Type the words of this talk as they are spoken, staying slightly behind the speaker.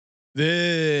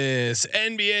This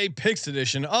NBA Picks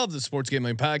edition of the Sports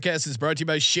Gambling Podcast is brought to you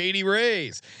by Shady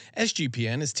Rays.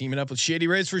 SGPN is teaming up with Shady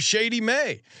Rays for Shady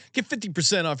May. Get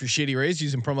 50% off your Shady Rays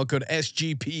using promo code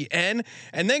SGPN,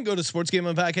 and then go to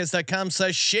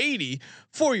sportsgamblingpodcast.com/shady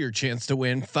for your chance to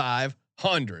win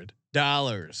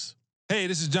 $500. Hey,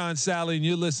 this is John Sally, and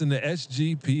you're listening to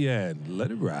SGPN.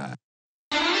 Let it ride.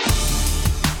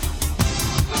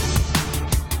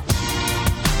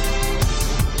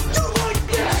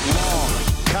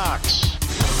 Cox.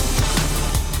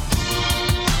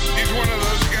 He's one of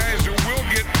those guys who will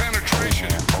get penetration.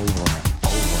 Over.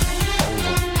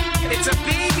 It's a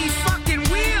baby fucking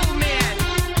wheel, man.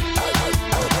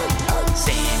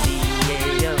 San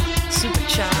Diego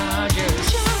Superchargers.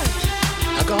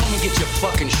 Now go home and get your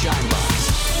fucking shine box.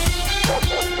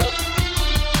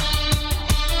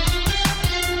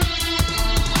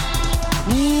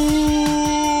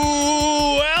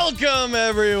 Welcome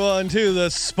everyone to the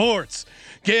Sports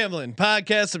Gambling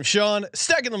Podcast. I'm Sean,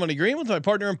 stacking the money green with my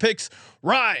partner in picks,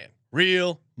 Ryan,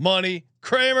 Real Money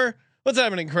Kramer. What's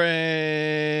happening,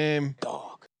 Kramer?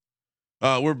 Dog.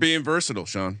 We're being versatile,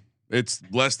 Sean. It's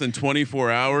less than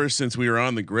 24 hours since we were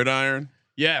on the gridiron.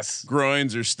 Yes.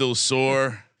 Groins are still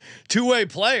sore. Two-way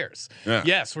players. Yeah.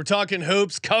 Yes, we're talking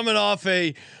hoops, coming off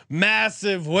a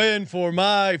massive win for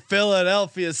my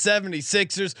Philadelphia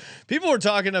 76ers. People were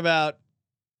talking about.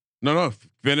 No,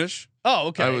 finish. Oh,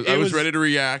 okay. I was ready to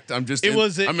react. I'm just. I'm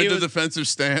in the defensive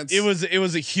stance. It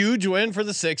was a huge win for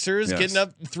the Sixers, Yes. getting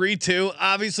up 3-2.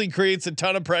 Obviously, creates a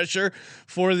ton of pressure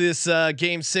for this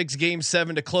Game 6, Game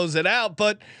 7 to close it out.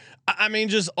 But I mean,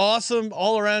 just awesome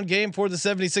all around game for the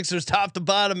 76ers, top to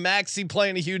bottom. Maxey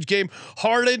playing a huge game.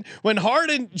 When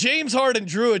James Harden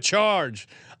drew a charge,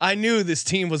 I knew this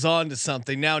team was on to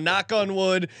something. Now, knock on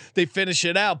wood, they finish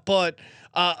it out, but.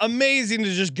 Amazing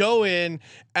to just go in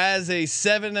as a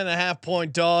 7.5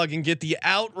 point dog and get the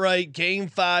outright Game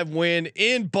 5 win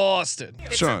in Boston.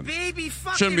 Sean, Baby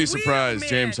fucking shouldn't be wheel, surprised. man.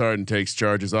 James Harden takes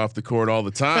charges off the court all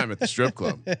the time at the strip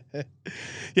club.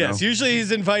 Yes, No. usually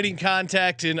he's inviting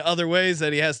contact in other ways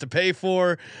that he has to pay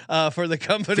for the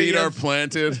company. Feet are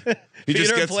planted. He Feet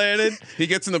are planted. He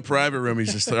gets in the private room.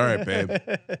 He's just all right, babe.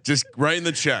 Just right in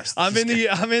the chest. I'm in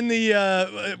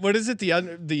the what is it?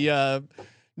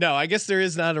 No, I guess there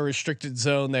is not a restricted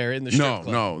zone there in the strip club.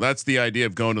 No, that's the idea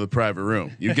of going to the private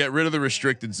room. You get rid of the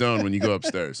restricted zone when you go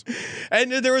upstairs.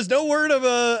 And there was no word of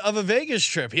a Vegas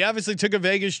trip. He obviously took a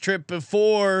Vegas trip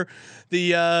before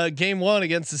the Game 1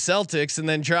 against the Celtics, and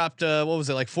then dropped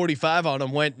like 45 on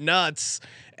him. Went nuts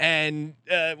and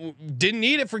didn't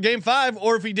need it for Game 5.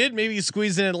 Or if he did, maybe he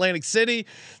squeezed in Atlantic City.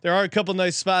 There are a couple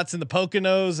nice spots in the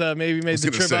Poconos. Maybe made the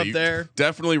trip up there.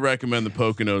 Definitely recommend the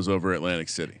Poconos over Atlantic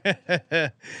City.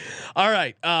 All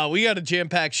right, we got a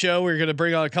jam-packed show. We're going to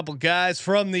bring on a couple guys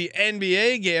from the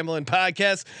NBA Gambling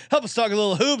Podcast. Help us talk a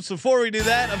little hoops. Before we do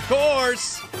that, of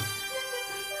course,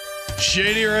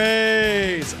 Shady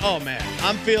Rays. Oh man,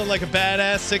 I'm feeling like a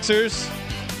badass. Sixers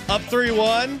up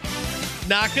 3-1.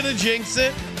 Not going to jinx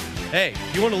it. Hey,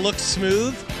 you want to look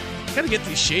smooth? Got to get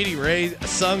these Shady Rays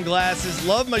sunglasses.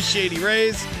 Love my Shady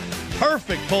Rays.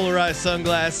 Perfect polarized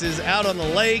sunglasses out on the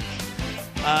lake.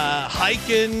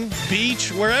 Hiking,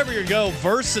 beach, wherever you go,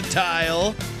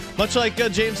 versatile. Much like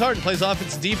James Harden plays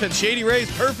offense and defense. Shady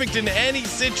Rays, perfect in any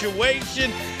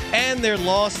situation, and their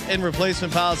lost and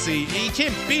replacement policy. You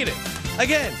can't beat it.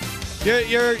 Again,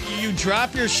 you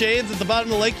drop your shades at the bottom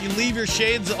of the lake. You leave your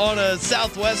shades on a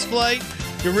Southwest flight.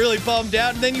 You're really bummed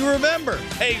out, and then you remember,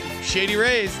 hey, Shady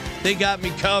Rays, they got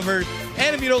me covered.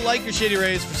 And if you don't like your Shady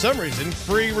Rays for some reason,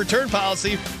 free return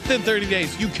policy within 30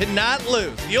 days. You cannot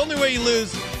lose. The only way you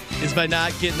lose is by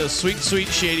not getting those sweet, sweet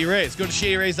Shady Rays. Go to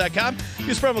shadyrays.com.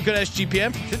 Use promo code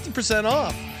SGPN for 50%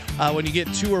 off when you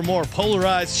get 2 or more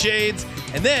polarized shades.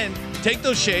 And then take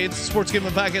those shades,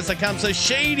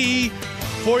 sportsgamblingpodcast.com/shady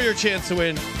for your chance to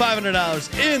win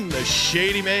 $500 in the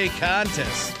Shady May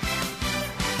contest.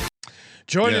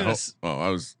 Joining us. I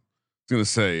was going to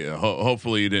say,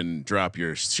 hopefully you didn't drop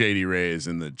your Shady Rays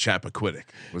in the Chappaquiddick.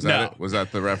 Was that it? Was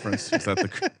that the reference? Was that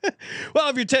the? Well,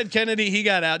 if you're Ted Kennedy, he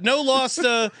got out. No loss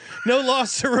to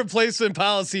replacement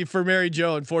policy for Mary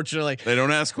Jo. Unfortunately, They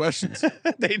don't ask questions.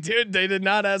 They did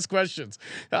not ask questions.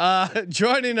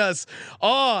 Joining us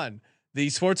on the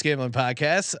Sports Gambling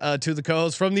Podcast, to the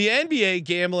co-hosts from the NBA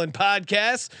Gambling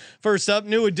Podcast. First up,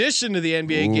 new addition to the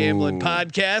NBA Gambling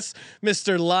Podcast,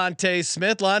 Mr. Lonte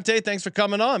Smith. Lonte, thanks for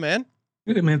coming on, man.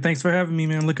 Good, man. Thanks for having me,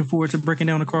 man. Looking forward to breaking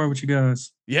down the card with you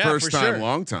guys. Yeah, First for time, sure.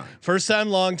 long time. First time,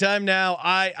 long time. Now,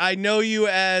 I know you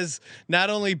as not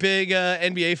only big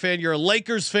NBA fan, you're a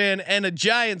Lakers fan and a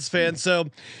Giants fan. So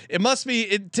it must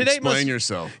be today. Explain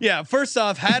yourself. Yeah. First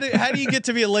off, how do you get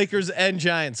to be a Lakers and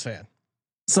Giants fan?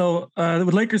 So the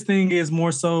Lakers thing is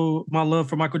more so my love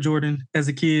for Michael Jordan as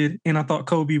a kid, and I thought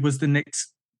Kobe was the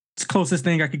next closest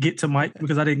thing I could get to Mike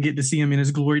because I didn't get to see him in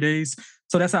his glory days.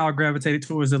 So that's how I gravitated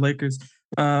towards the Lakers.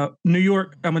 New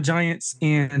York, I'm a Giants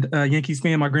and Yankees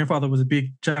fan. My grandfather was a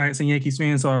big Giants and Yankees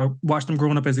fan, so I watched them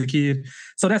growing up as a kid.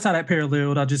 So that's how that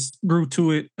paralleled. I just grew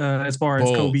to it as far as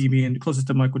Kobe being closest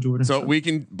to Michael Jordan. So we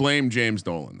can blame James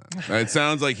Dolan then. It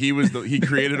sounds like he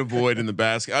created a void in the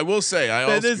basket. I will say,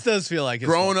 This does feel like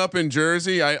growing up in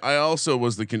Jersey, I also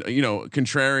was the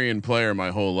contrarian player my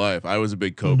whole life. I was a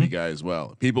big Kobe guy as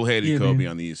well. People hated Kobe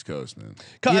on the East Coast, man.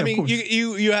 I mean,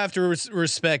 you have to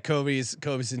respect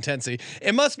Kobe's intensity.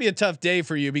 It must be a tough day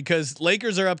for you because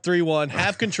Lakers are up 3-1,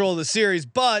 have control of the series,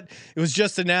 but it was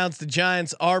just announced the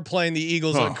Giants are playing the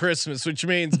Eagles on Christmas, which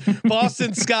means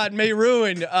Boston Scott may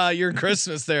ruin your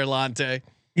Christmas there, Lante.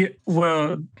 Yeah,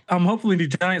 well, hopefully the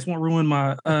Giants won't ruin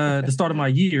my the start of my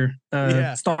year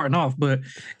starting off. But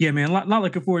yeah, man, not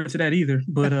looking forward to that either.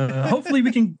 But hopefully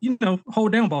we can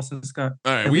hold down Boston Scott.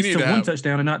 All right, at least to one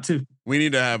touchdown and not two. We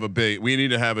need to have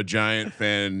a Giant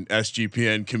fan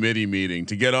SGPN committee meeting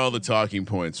to get all the talking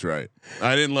points right.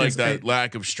 I didn't like that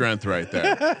lack of strength right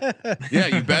there. Yeah,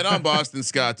 you bet on Boston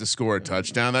Scott to score a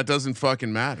touchdown. That doesn't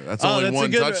fucking matter. That's only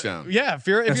one touchdown. Yeah, if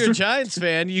you're a Giants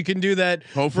fan, you can do that.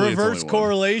 Hopefully reverse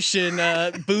correlation,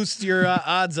 boost your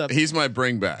odds up. He's my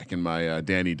bring back in my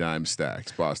Danny Dime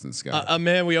stacks. Boston Scott, a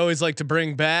man we always like to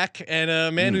bring back, and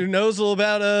a man who knows a little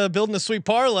about building a sweet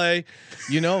parlay.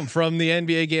 You know him from the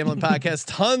NBA Gambling Podcast,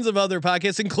 tons of other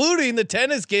podcasts, including the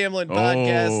Tennis Gambling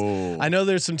Podcast. I know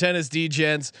there's some tennis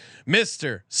degens.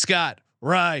 Mr. Scott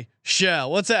Reichel.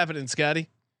 What's happening, Scotty?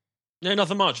 Yeah,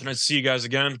 nothing much. Nice to see you guys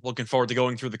again. Looking forward to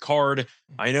going through the card.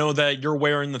 I know that you're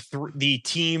wearing the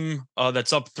team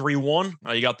that's up 3-1.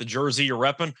 You got the jersey you're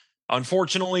repping.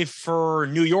 Unfortunately for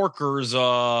New Yorkers,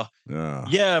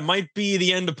 it might be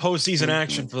the end of postseason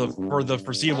action for the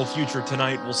foreseeable future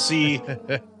tonight. We'll see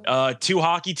two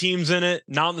hockey teams in it,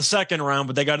 not in the second round,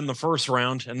 but they got in the first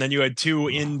round, and then you had two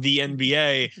in the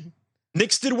NBA.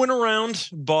 Knicks did win a round,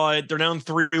 but they're down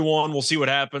 3-1. We'll see what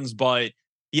happens, but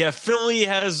yeah, Philly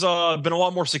has been a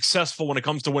lot more successful when it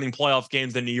comes to winning playoff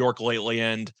games than New York lately,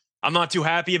 and I'm not too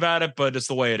happy about it, but it's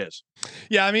the way it is.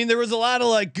 Yeah, I mean, there was a lot of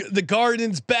like the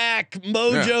Garden's back,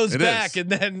 Mojo's back, and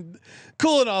then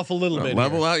cooling off a little bit.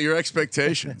 Level out your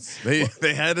expectations.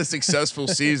 They had a successful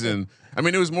season. I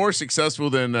mean, it was more successful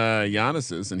than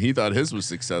Giannis's, and he thought his was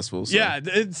successful. So. Yeah,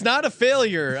 it's not a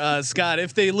failure, Scott.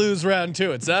 If they lose round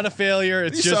 2, it's not a failure.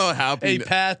 It's just a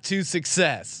path to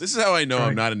success. This is how I know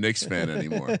I'm not a Knicks fan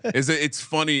anymore. It's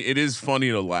funny. It is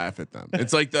funny to laugh at them.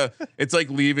 It's like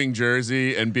leaving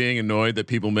Jersey and being annoyed that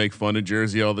people make fun of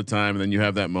Jersey all the time, and then you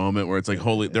have that moment where it's like,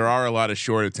 holy, there are a lot of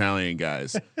short Italian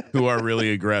guys who are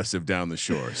really aggressive down the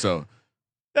shore. So.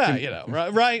 Yeah,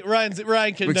 Ryan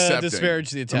can disparage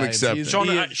the Italians.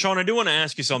 Sean, I do want to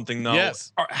ask you something though.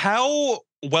 Yes. How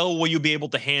well will you be able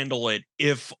to handle it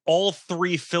if all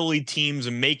 3 Philly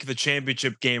teams make the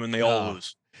championship game and they all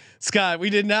lose? Scott, we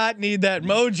did not need that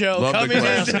mojo coming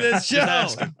into this show.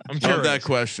 I'm curious. Love that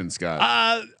question,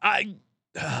 Scott.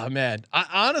 Oh man,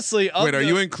 honestly, wait, are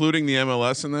you including the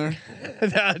MLS in there?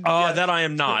 That I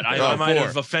am not. I might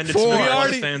have offended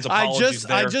some fans. Apologies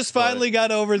I just finally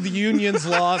got over the Union's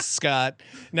loss, Scott.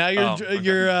 Now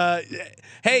you're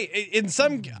hey, in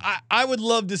some, I would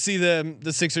love to see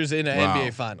the Sixers in an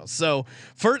NBA Finals. So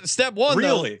first step one,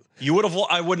 really. You would have.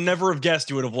 I would never have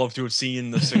guessed you would have loved to have seen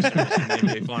the Sixers in the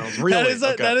NBA Finals. Really,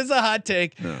 that is a hot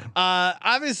take. Yeah.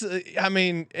 Obviously, I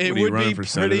mean, it would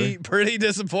be pretty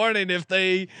disappointing if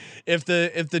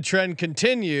the trend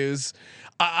continues.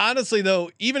 Honestly, though,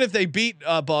 even if they beat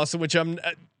Boston, which I'm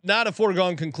not a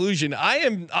foregone conclusion, I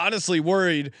am honestly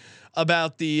worried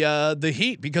about the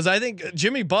Heat because I think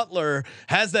Jimmy Butler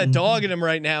has that dog in him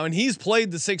right now, and he's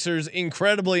played the Sixers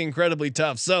incredibly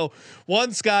tough. So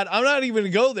one, Scott, I'm not even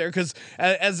going to go there because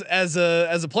as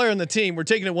a player on the team, we're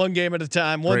taking it one game at a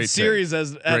time, one series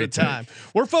at a time.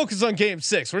 We're focused on Game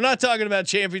 6. We're not talking about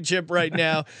championship right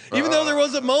now, even though there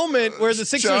was a moment where the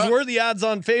Sixers were the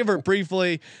odds-on favorite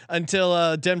briefly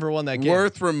until Denver won that game.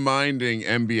 Worth reminding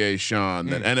NBA Sean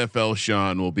that NFL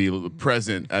Sean will be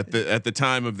present at the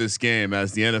time of this game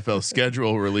as the NFL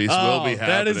schedule release will be happening.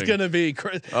 That is going to be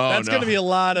going to be a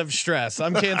lot of stress.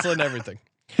 I'm canceling everything.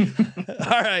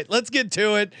 All right, let's get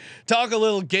to it. Talk a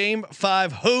little Game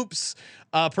 5 hoops.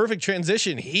 Perfect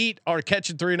transition. Heat are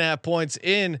catching 3.5 points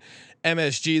in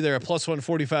MSG. They're a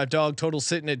 +145 dog. Total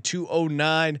sitting at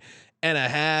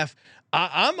 209.5.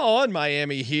 I'm on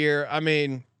Miami here. I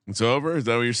mean, it's over. Is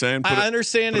that what you're saying? I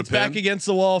understand it's back against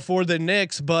the wall for the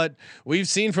Knicks, but we've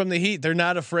seen from the Heat they're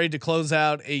not afraid to close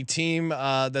out a team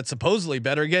that's supposedly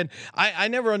better. Again, I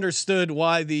never understood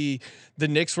why the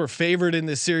Knicks were favored in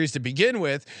this series to begin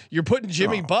with. You're putting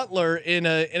Jimmy Butler in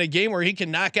a game where he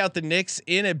can knock out the Knicks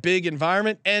in a big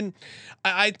environment, and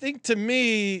I think to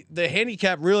me the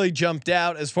handicap really jumped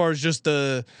out as far as just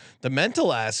the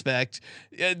mental aspect.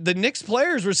 The Knicks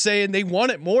players were saying they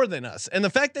want it more than us, and the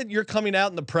fact that you're coming out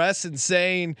in the press and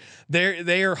saying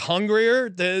they are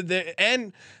hungrier.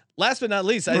 And last but not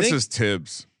least, this is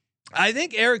Tibbs. I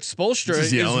think Eric Spoelstra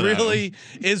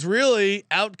is really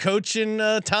out coaching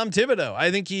Tom Thibodeau.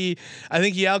 I think he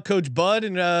out coached Bud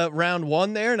in round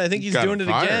 1 there, and I think he's doing it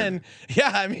again.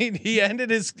 Yeah, I mean he ended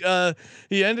his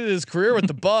career with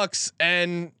the Bucks,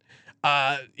 and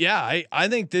I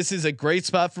think this is a great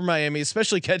spot for Miami,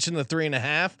 especially catching the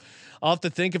 3.5. I'll have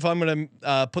to think if I'm going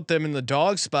to put them in the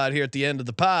dog spot here at the end of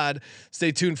the pod.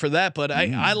 Stay tuned for that. But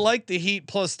I like the Heat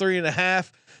plus 3.5.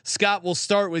 Scott, we'll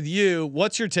start with you.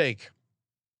 What's your take?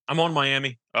 I'm on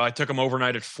Miami. I took them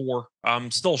overnight at 4. I'm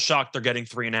still shocked they're getting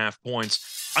 3.5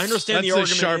 points. I understand the argument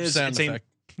sharp is sound effect.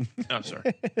 Oh,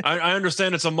 sorry. I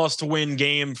understand it's a must-win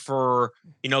game for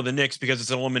the Knicks because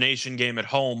it's an elimination game at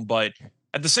home. But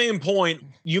at the same point,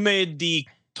 you made the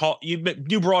talk.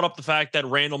 You brought up the fact that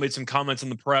Randall made some comments in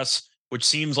the press, which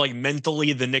seems like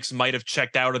mentally the Knicks might have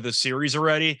checked out of the series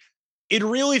already. It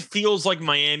really feels like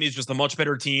Miami is just a much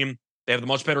better team. They have a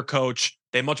much better coach.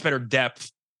 They have much better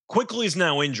depth. Quickly is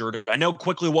now injured. I know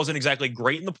Quickly wasn't exactly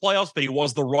great in the playoffs, but he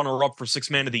was the runner-up for 6th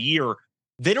man of the year.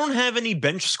 They don't have any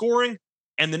bench scoring,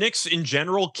 and the Knicks in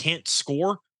general can't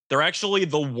score. They're actually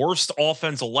the worst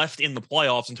offense left in the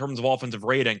playoffs in terms of offensive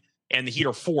rating, and the Heat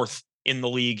are 4th in the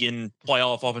league in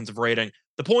playoff offensive rating.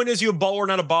 The point is you have Butler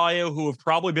and Adebayo, who have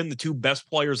probably been the 2 best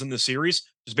players in the series,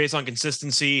 just based on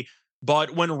consistency.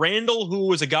 But when Randall,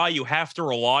 who is a guy you have to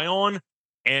rely on,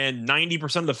 and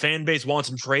 90% of the fan base wants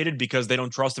him traded because they don't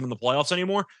trust him in the playoffs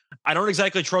anymore, I don't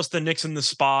exactly trust the Knicks in the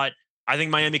spot. I think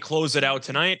Miami closed it out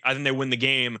tonight. I think they win the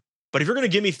game. But if you're going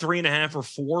to give me 3.5 or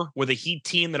 4 with a Heat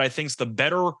team that I think is the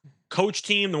better coach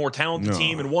team, the more talented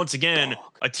team, and once again,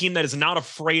 a team that is not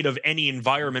afraid of any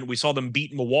environment. We saw them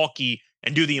beat Milwaukee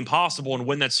and do the impossible and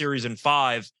win that series in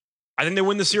 5. I think they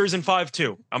win the series in 5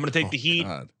 too. I'm going to take the Heat.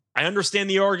 God. I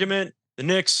understand the argument. The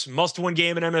Knicks must-win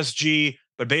game in MSG,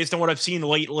 but based on what I've seen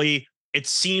lately, it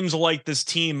seems like this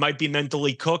team might be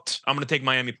mentally cooked. I'm going to take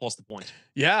Miami plus the points.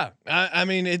 Yeah, I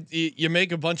mean, you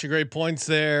make a bunch of great points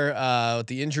there with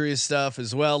the injury stuff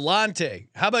as well. Lante,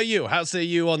 how about you? How say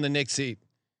you on the Knicks Heat?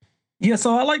 Yeah,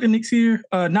 so I like the Knicks here,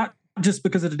 not just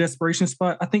because of the desperation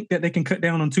spot. I think that they can cut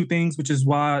down on 2 things, which is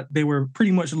why they were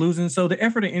pretty much losing. So the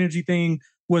effort and energy thing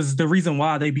was the reason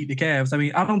why they beat the Cavs. I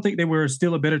mean, I don't think they were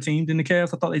still a better team than the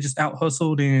Cavs. I thought they just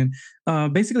out-hustled and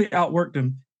basically outworked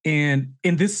them. And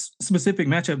in this specific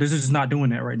matchup, they're just not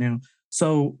doing that right now.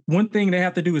 So one thing they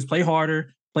have to do is play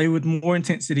harder, play with more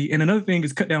intensity. And another thing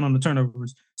is cut down on the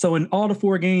turnovers. So in all the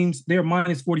 4 games, they're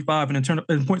minus 45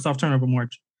 in points off turnover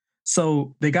margin.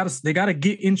 So they got to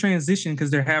get in transition because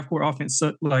their half-court offense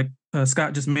sucked, like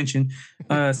Scott just mentioned.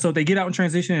 So they get out in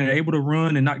transition and are able to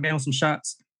run and knock down some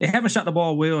shots. They haven't shot the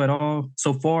ball well at all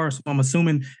so far. So I'm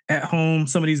assuming at home,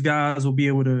 some of these guys will be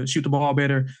able to shoot the ball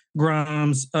better.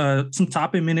 Grimes, some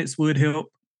topping minutes would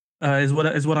help, is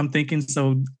what I'm thinking.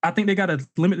 So I think they got to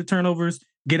limit the turnovers,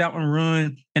 get out and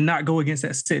run, and not go against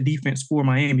that set defense for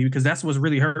Miami, because that's what's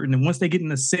really hurting. And once they get in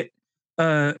the set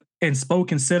and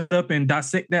spoke and set up and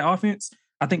dissect that offense,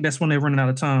 I think that's when they're running out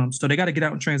of time. So they got to get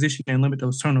out in transition and limit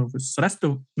those turnovers. So that's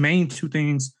the main 2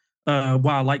 things why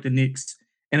I like the Knicks.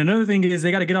 And another thing is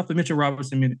they got to get off the Mitchell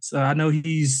Robinson minutes. I know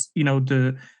he's,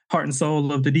 the heart and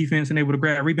soul of the defense and able to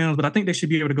grab rebounds, but I think they should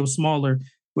be able to go smaller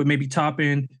with maybe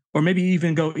Toppin, or maybe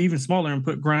even go even smaller and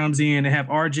put Grimes in and have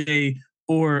RJ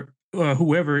or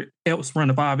whoever else run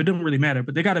the 5. It doesn't really matter,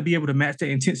 but they got to be able to match that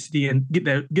intensity and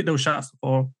get those shots to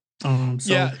fall.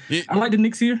 I like the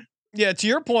Knicks here. Yeah, to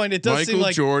your point, it does Michael seem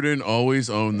like Jordan always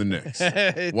owned the Knicks.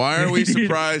 Why are we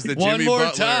surprised that Jimmy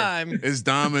Butler is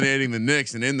dominating the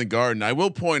Knicks and in the Garden? I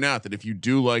will point out that if you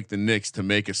do like the Knicks to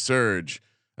make a surge,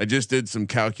 I just did some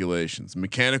calculations.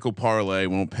 Mechanical parlay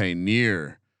won't pay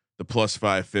near the plus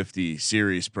 550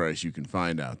 series price you can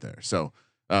find out there. So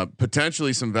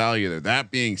potentially some value there.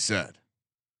 That being said,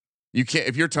 you can't,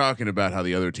 if you're talking about how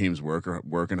the other teams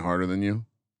working harder than you,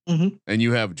 and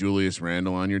you have Julius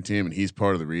Randle on your team, and he's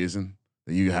part of the reason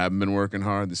that you haven't been working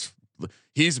hard.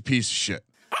 He's a piece of shit.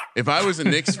 If I was a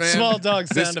Knicks fan, Small dog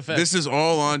sound effect. This is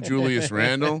all on Julius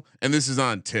Randle, and this is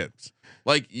on Tibbs.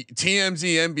 Like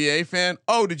TMZ NBA fan.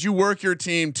 Oh, did you work your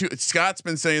team too? Scott's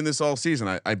been saying this all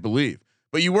season, I believe.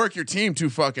 But you work your team too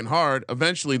fucking hard.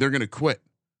 Eventually, they're gonna quit.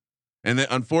 And then,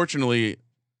 unfortunately,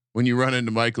 when you run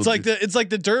into Michael, it's like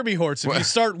the Derby horse. If you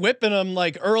start whipping them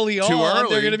like early on,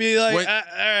 they're gonna be like, all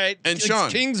right. And it's Sean,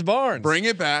 Kings Barnes, bring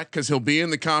it back because he'll be in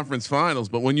the conference finals.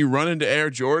 But when you run into Air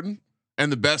Jordan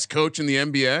and the best coach in the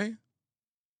NBA.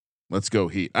 Let's go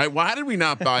Heat. Why did we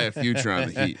not buy a future on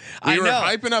the Heat? We were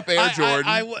hyping up Air Jordan.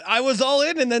 I was all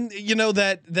in, and then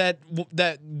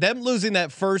that them losing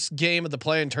that first game of the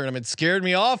play-in tournament scared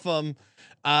me off them,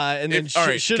 and then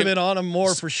should have been on them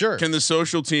more for sure. Can the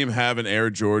social team have an Air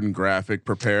Jordan graphic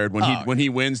prepared when he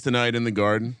wins tonight in the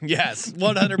Garden? Yes,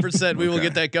 100%. We will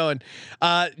get that going.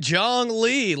 Jong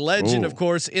Lee, legend, of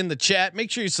course, in the chat.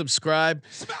 Make sure you subscribe.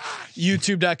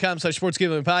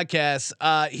 YouTube.com/sportsgambling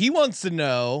podcast. He wants to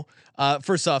know.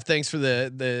 First off, thanks for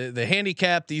the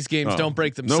handicap. These games don't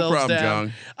break themselves no problem,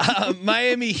 down. John.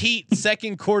 Miami Heat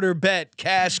second quarter bet,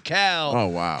 cash cow. Oh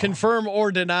wow! Confirm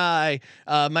or deny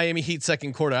Miami Heat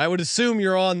second quarter. I would assume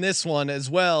you're on this one as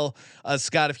well,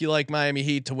 Scott. If you like Miami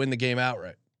Heat to win the game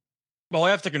outright. Well,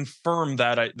 I have to confirm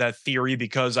that theory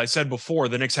because I said before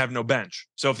the Knicks have no bench.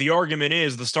 So if the argument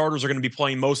is the starters are going to be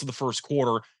playing most of the first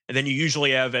quarter, and then you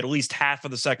usually have at least half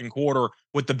of the second quarter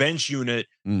with the bench unit,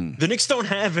 the Knicks don't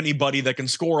have anybody that can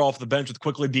score off the bench with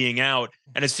quickly being out.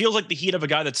 And it feels like the Heat have a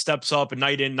guy that steps up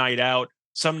night in, night out.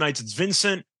 Some nights it's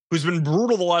Vincent, who's been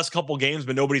brutal the last couple games,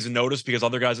 but nobody's noticed because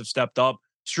other guys have stepped up.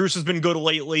 Strus has been good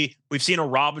lately. We've seen a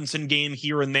Robinson game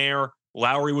here and there.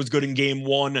 Lowry was good in game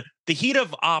one. The Heat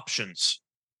have options.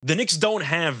 The Knicks don't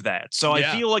have that. So I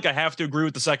feel like I have to agree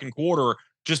with the second quarter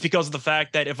just because of the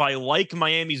fact that if I like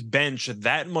Miami's bench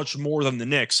that much more than the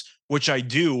Knicks, which I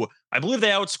do, I believe they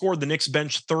outscored the Knicks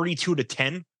bench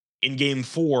 32-10 in game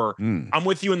 4. I'm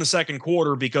with you in the second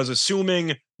quarter because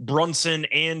assuming Brunson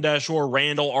and or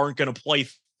Randall aren't going to play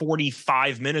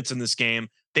 45 minutes in this game,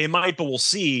 they might, but we'll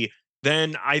see.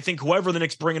 Then I think whoever the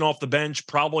Knicks bringing off the bench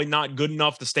probably not good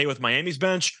enough to stay with Miami's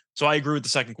bench. So I agree with the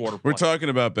second quarter. We're talking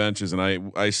about benches, and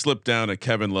I slipped down a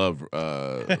Kevin Love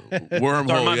wormhole.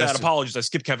 Sorry, my bad. Apologies. I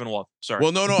skipped Kevin Love. Sorry.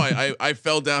 Well, no, I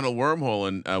fell down a wormhole,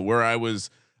 and where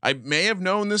I may have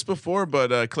known this before, but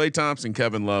Klay Thompson,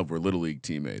 Kevin Love were little league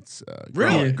teammates.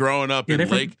 Really, growing up in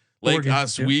Lake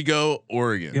Oswego,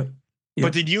 Oregon. Yep.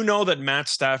 But did you know that Matt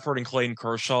Stafford and Clayton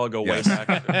Kershaw go way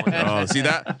back? Oh, see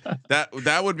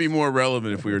that would be more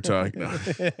relevant if we were talking.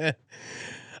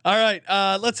 All right,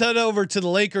 let's head over to the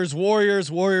Lakers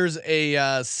Warriors. Warriors a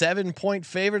 7-point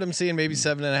favorite. I'm seeing maybe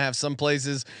 7.5 some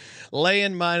places.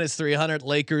 Laying -300.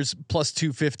 Lakers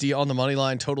 +250 on the money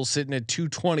line. Total sitting at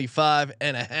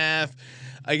 225.5.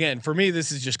 Again, for me,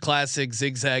 this is just classic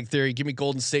zigzag theory. Give me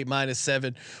Golden State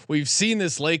 -7. We've seen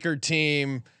this Laker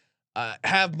team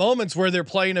have moments where they're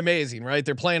playing amazing, right?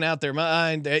 They're playing out their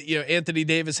mind. Anthony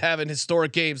Davis having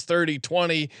historic games, 30,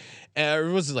 20,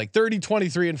 was it like 30,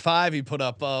 23 and 5? He put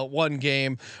up one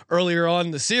game earlier on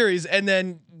in the series, and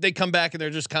then they come back and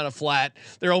they're just kind of flat.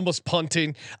 They're almost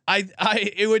punting.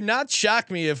 It would not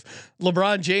shock me if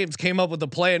LeBron James came up with a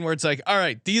plan where it's like, all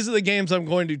right, these are the games I'm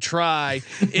going to try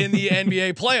in the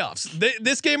NBA playoffs.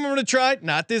 This game I'm going to try,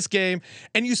 not this game.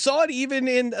 And you saw it even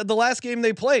in the last game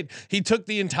they played. He took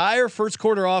the entire first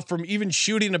quarter off from even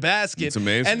shooting a basket. It's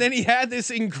amazing. And then he had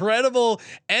this incredible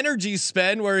energy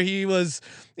spend where he was,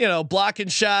 blocking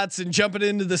shots and jumping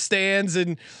into the stands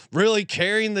and really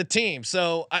carrying the team.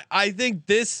 So I think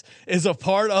this is a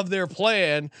part of their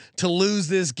plan to lose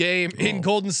this game in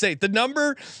Golden State. The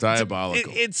number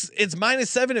diabolical. It's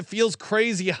 -7. It feels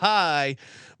crazy high,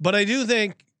 but I do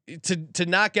think to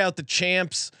knock out the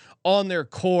champs on their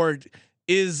court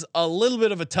is a little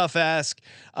bit of a tough ask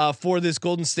for this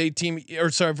Golden State team,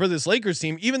 for this Lakers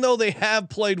team, even though they have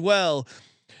played well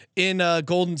in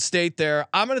Golden State there.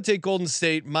 I'm going to take Golden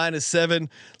State -7.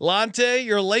 Lante,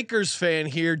 you're a Lakers fan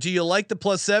here. Do you like the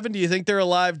 +7? Do you think they're a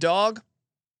live dog?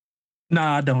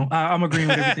 Nah, I don't. I'm agreeing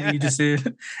with everything you just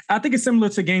said. I think it's similar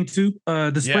to game 2.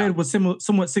 The spread was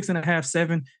somewhat 6.5,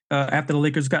 7 after the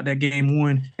Lakers got that game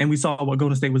 1, and we saw what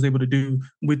Golden State was able to do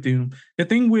with them. The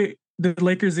thing with the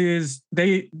Lakers is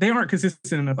they aren't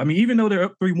consistent enough. I mean, even though they're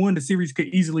up 3-1, the series could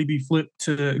easily be flipped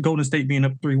to Golden State being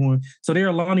up 3-1. So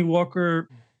they're Lonnie Walker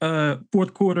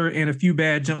fourth quarter and a few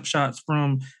bad jump shots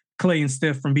from Klay and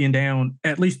Steph from being down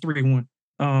at least 3-1.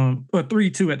 or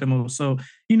 3-2 at the most. So,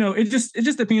 it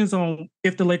just depends on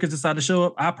if the Lakers decide to show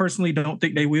up. I personally don't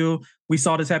think they will. We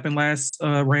saw this happen last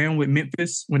round with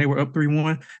Memphis when they were up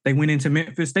 3-1. They went into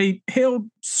Memphis. They held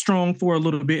strong for a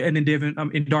little bit, and then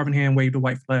Darvin Ham waved the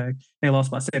white flag. They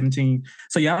lost by 17.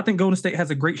 So, yeah, I think Golden State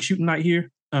has a great shooting night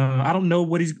here. I don't know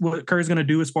what Kerr's going to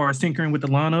do as far as tinkering with the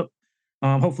lineup.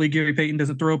 Hopefully Gary Payton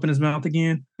doesn't throw open his mouth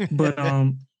again. But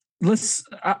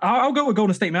I'll go with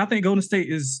Golden State, man. I think Golden State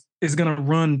is going to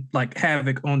run like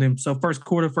havoc on them. So first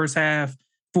quarter, first half,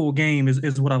 full game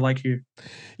is what I like here.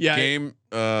 Yeah.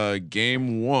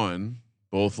 Game one,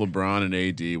 both LeBron and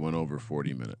AD went over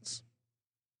 40 minutes.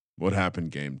 What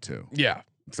happened game two? Yeah.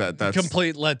 That's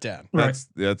complete letdown. That's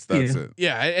it.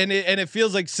 Yeah. And it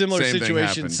feels like similar Same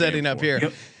situation setting up here.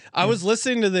 Yep. I was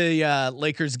listening to the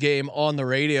Lakers game on the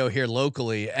radio here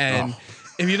locally, and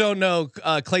if you don't know,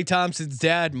 Klay Thompson's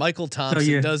dad, Michael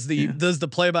Thompson, does the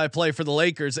play-by-play for the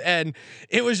Lakers, and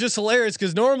it was just hilarious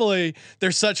because normally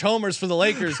they're such homers for the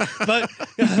Lakers, but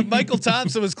Michael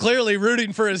Thompson was clearly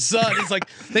rooting for his son. He's like,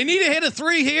 they need to hit a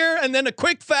 3 here and then a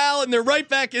quick foul, and they're right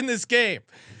back in this game.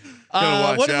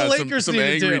 What do the Lakers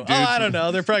need to do? I don't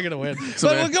know. They're probably going to win.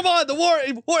 But come on, the war,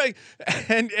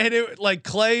 and it like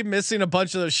Klay missing a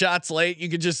bunch of those shots late. He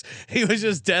was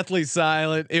just deathly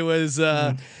silent. It was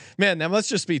man, that must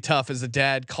just be tough as a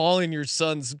dad calling your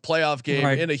son's playoff game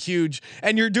in a huge,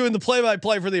 and you're doing the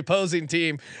play-by-play for the opposing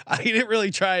team. He didn't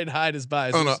really try and hide his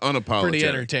bias. Unapologetic. Pretty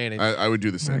entertaining. I would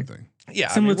do the same thing. Yeah,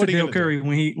 similar to Dale Curry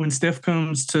when Steph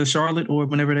comes to Charlotte or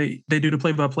whenever they do the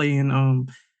play-by-play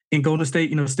in Golden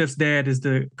State, Steph's dad is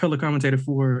the color commentator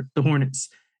for the Hornets.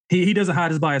 He doesn't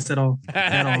hide his bias at all.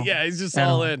 Yeah, he's just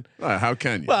all in. How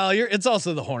can you? Well, it's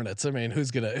also the Hornets. I mean,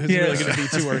 who's really gonna be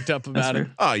too worked up about it?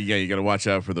 Oh yeah, you got to watch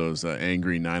out for those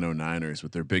angry 909ers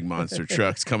with their big monster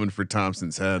trucks coming for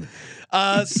Thompson's head.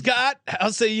 Scott,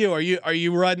 I'll say you. Are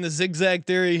you riding the zigzag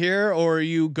theory here, or are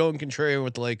you going contrarian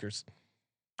with the Lakers?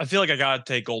 I feel like I gotta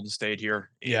take Golden State here.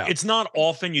 Yeah, it's not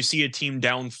often you see a team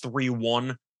down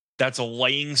 3-1. That's a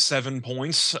laying 7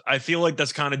 points. I feel like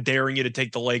that's kind of daring you to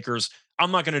take the Lakers. I'm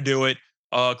not going to do it.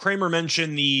 Kramer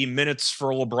mentioned the minutes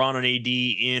for LeBron and AD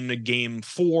in game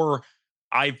 4.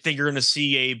 I think you're going to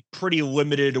see a pretty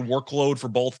limited workload for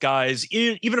both guys,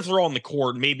 even if they're all on the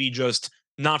court, maybe just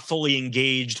not fully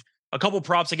engaged. A couple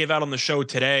props I gave out on the show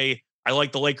today. I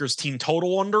like the Lakers team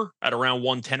total under at around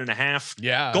 110.5.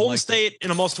 Yeah. Golden State in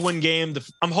a must-win game.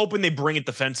 I'm hoping they bring it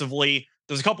defensively.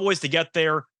 There's a couple ways to get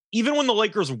there. Even when the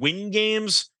Lakers win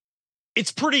games, it's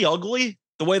pretty ugly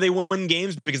the way they win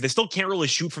games because they still can't really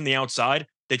shoot from the outside.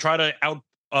 They try to out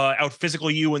physical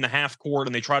you in the half court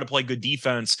and they try to play good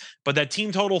defense, but that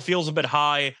team total feels a bit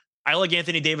high. I like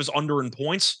Anthony Davis under in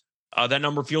points. That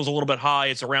number feels a little bit high.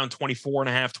 It's around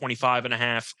 24.5,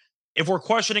 25.5. If we're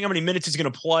questioning how many minutes he's going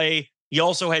to play, he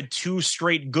also had 2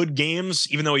 straight good games,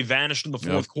 even though he vanished in the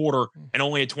fourth quarter and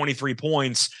only had 23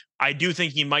 points. I do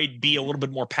think he might be a little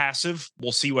bit more passive.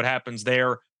 We'll see what happens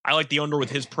there. I like the under with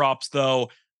his props, though.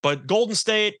 But Golden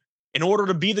State, in order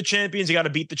to be the champions, you got to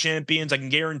beat the champions. I can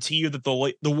guarantee you that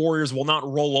the Warriors will not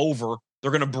roll over.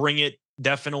 They're going to bring it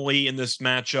definitely in this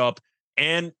matchup.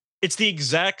 And it's the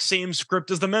exact same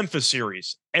script as the Memphis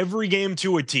series. Every game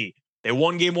to a T. They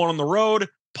won game 1 on the road,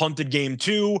 punted game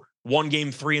 2, won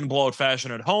game 3 in blowout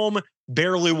fashion at home,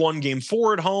 barely won game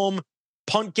 4 at home,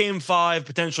 punt game 5,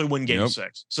 potentially win game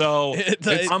 6. So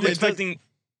I'm expecting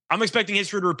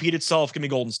history to repeat itself. Give me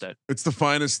Golden State. It's the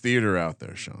finest theater out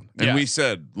there, Sean. And we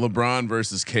said LeBron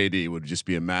versus KD would just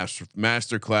be a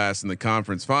master class in the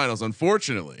conference finals.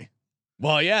 Unfortunately,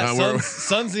 well, yeah,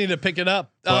 Suns need to pick it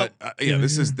up. But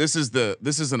this is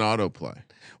an autoplay.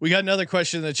 We got another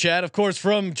question in the chat, of course,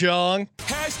 from Jong.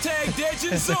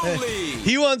 #Legends only.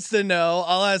 He wants to know.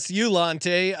 I'll ask you,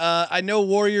 Lante. I know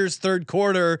Warriors third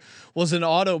quarter was an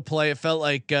autoplay. It felt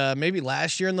like maybe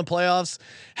last year in the playoffs.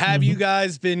 Have you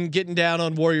guys been getting down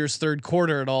on Warriors third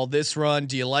quarter at all this run?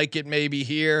 Do you like it? Maybe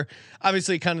here.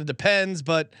 Obviously, it kind of depends,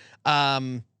 but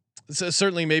so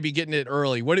certainly maybe getting it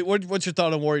early. What's your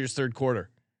thought on Warriors third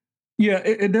quarter? Yeah,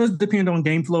 it does depend on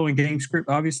game flow and game script,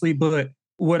 obviously, but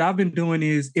what I've been doing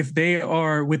is if they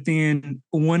are within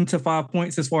 1 to 5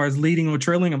 points as far as leading or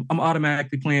trailing, I'm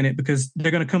automatically playing it because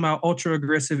they're going to come out ultra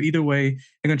aggressive either way.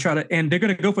 They're going to try to, and they're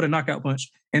going to go for the knockout punch.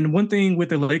 And one thing with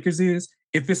the Lakers is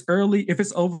if it's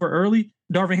over early,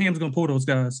 Darvin Ham's going to pull those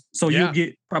guys. So you'll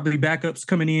get probably backups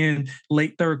coming in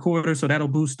late third quarter. So that'll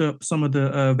boost up some of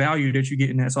the value that you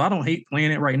get in that. So I don't hate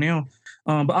playing it right now.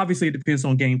 But obviously it depends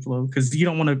on game flow because you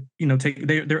don't want to, take,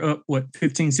 they're up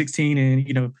 15, 16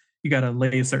 and, you got to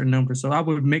lay a certain number. So I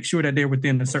would make sure that they're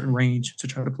within a certain range to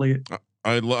try to play it.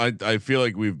 I feel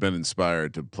like we've been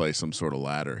inspired to play some sort of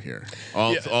ladder here.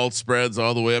 All spreads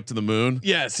all the way up to the moon.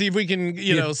 Yeah, see if we can,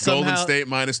 somehow Golden State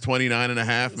minus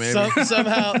 29.5,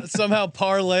 maybe. somehow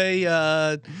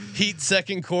parlay Heat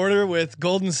second quarter with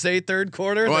Golden State third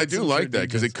quarter. Well, I do like that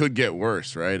because it could get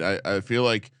worse, right? I feel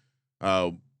like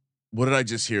what did I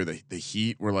just hear? The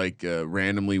Heat were like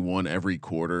randomly won every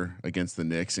quarter against the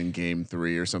Knicks in Game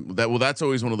 3 or something. That's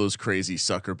always one of those crazy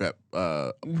sucker bet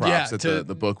props that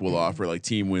the book will offer. Like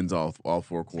team wins all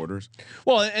 4 quarters.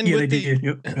 Well, and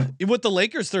with the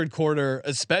Lakers third quarter,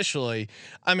 especially,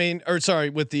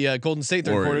 with the Golden State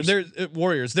third quarter, there's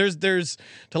Warriors. There's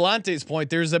to Lante's point.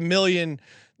 There's a million.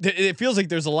 It feels like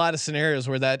there's a lot of scenarios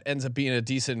where that ends up being a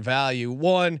decent value.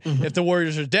 One, if the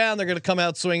Warriors are down, they're going to come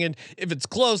out swinging. If it's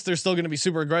close, they're still going to be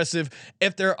super aggressive.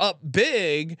 If they're up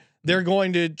big, they're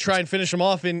going to try and finish them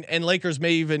off. And Lakers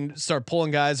may even start pulling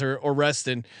guys or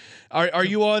resting. Are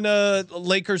you on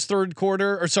Lakers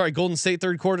Golden State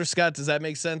third quarter, Scott? Does that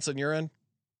make sense on your end?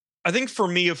 I think for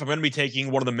me, if I'm going to be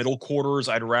taking one of the middle quarters,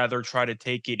 I'd rather try to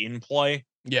take it in play,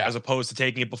 as opposed to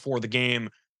taking it before the game.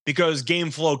 Because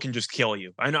game flow can just kill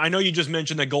you. I know you just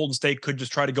mentioned that Golden State could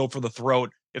just try to go for the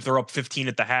throat if they're up 15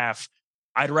 at the half.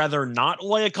 I'd rather not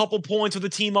lay a couple points with a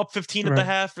team up 15 at the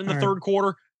half in the third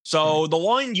quarter. So the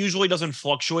line usually doesn't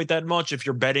fluctuate that much if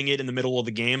you're betting it in the middle of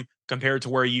the game compared to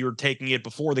where you're taking it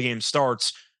before the game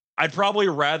starts. I'd probably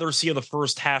rather see how the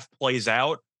first half plays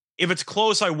out. If it's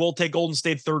close, I will take Golden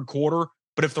State third quarter.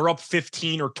 But if they're up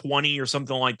 15 or 20 or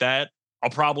something like that,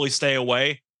 I'll probably stay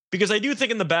away. Because I do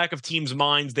think in the back of teams'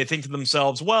 minds, they think to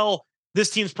themselves, well, this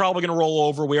team's probably going to roll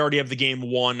over. We already have the game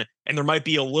won, and there might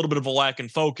be a little bit of a lack in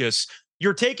focus.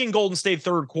 You're taking Golden State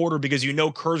third quarter because you know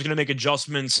Kerr's going to make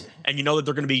adjustments, and you know that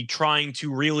they're going to be trying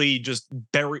to really just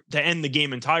to end the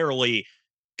game entirely.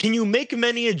 Can you make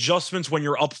many adjustments when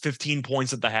you're up 15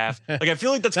 points at the half? Like, I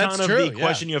feel like that's kind of the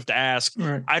question you have to ask.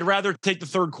 Right. I'd rather take the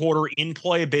third quarter in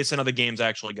play based on how the game's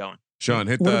actually going. Sean,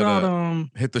 hit the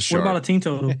sharp. What about a team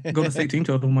total? Golden State team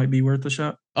total might be worth a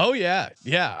shot. Oh yeah.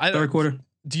 Third quarter.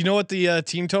 Do you know what the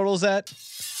team total is at?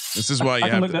 This is why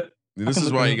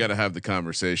you got to have the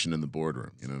conversation in the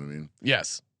boardroom. You know what I mean?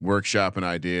 Yes. Workshopping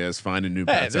ideas, finding new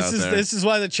bets out there. This is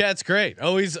why the chat's great.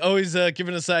 Always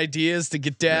giving us ideas to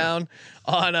get down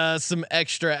on some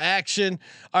extra action.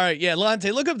 All right,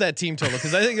 Lante, look up that team total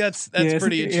because I think that's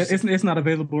pretty interesting. It's not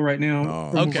available right now.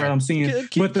 From what I'm seeing,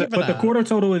 but the quarter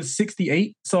total is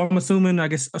 68. So I'm assuming, I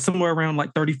guess, somewhere around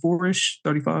like 34ish,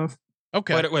 35.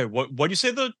 Okay. Wait. What do you say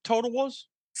the total was?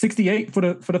 68 for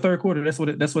the third quarter. That's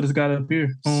what it's got up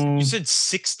here. You said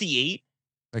 68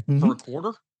 for a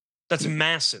quarter. That's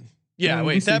massive. Yeah,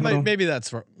 wait. Maybe that's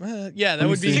for. That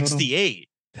would be 68.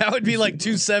 That would be like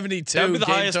 272. That would be the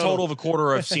highest total of a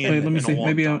quarter I've seen. Wait, let me see.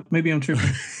 Maybe I'm tripping.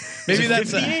 Maybe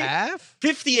that's a half.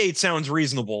 58 sounds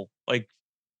reasonable. Like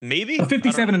maybe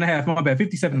 57 and a half. My bad.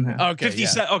 57 and a half. Okay.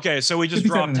 57. Okay, so we just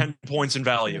dropped 10 points in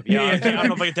value. I don't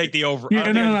know if I can take the over. I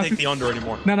don't think I can take the under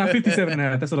anymore. No, 57 and a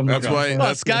half. That's what I'm. That's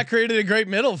why. Scott created a great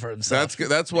middle for himself.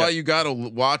 That's why you got to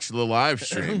watch the live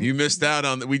stream. You missed out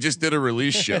on. We just did a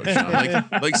release show, Sean.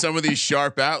 like some of these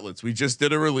sharp outlets. We just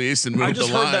did a release and moved I just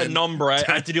the heard line. that number. I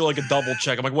had to do like a double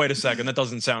check. I'm like, wait a second, that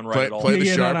doesn't sound right at all. Play the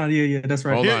sharp. That's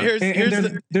right. Hold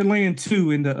on. They're laying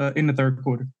 2 in the third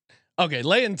quarter. Okay,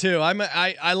 laying 2.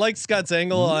 I like Scott's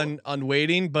angle on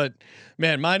waiting, but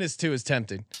man, -2 is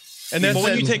tempting. And then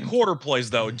when you take quarter plays,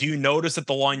 though, do you notice that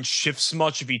the line shifts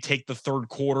much if you take the third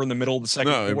quarter in the middle of the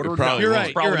second quarter? You're right.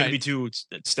 It's probably going to be 2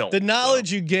 still. The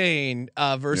knowledge you gain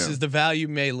versus the value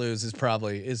may lose is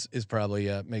probably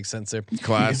makes sense there.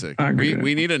 Classic.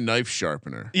 We need a knife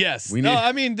sharpener. Yes.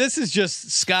 This is just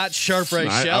Scott Sharp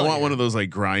Right Shell. I want one of those like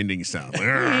grinding sounds.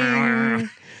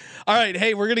 All right,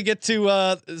 hey, we're gonna get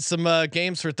to some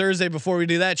games for Thursday. Before we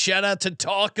do that, shout out to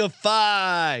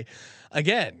Talkify.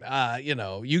 Again,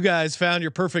 you guys found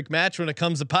your perfect match when it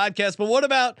comes to podcasts, but what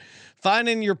about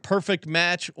finding your perfect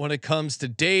match when it comes to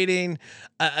dating?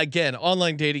 Again,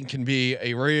 online dating can be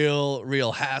a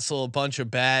real hassle, a bunch of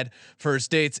bad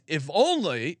first dates. If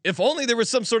only there was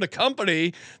some sort of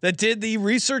company that did the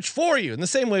research for you. In the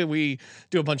same way we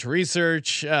do a bunch of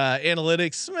research,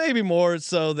 analytics, maybe more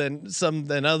so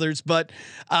than others, but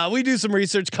we do some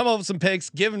research, come up with some picks,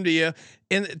 give them to you.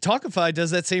 And Talkify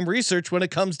does that same research when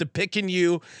it comes to picking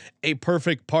you a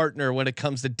perfect partner when it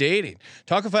comes to dating.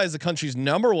 Talkify is the country's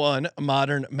 #1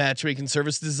 modern matchmaking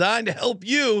service designed to help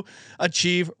you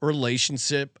achieve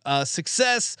relationship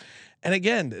success. And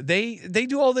again, they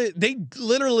do all they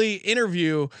literally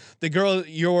interview the girl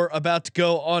you're about to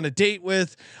go on a date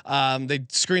with. They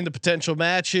screen the potential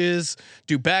matches,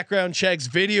 do background checks,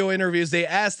 video interviews. They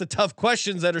ask the tough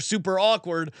questions that are super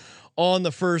awkward on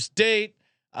the first date.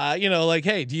 Like,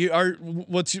 hey,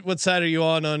 what side are you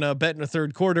on betting a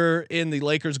third quarter in the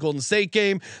Lakers Golden State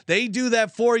game? They do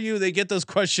that for you. They get those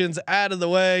questions out of the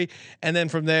way. And then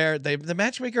from there, the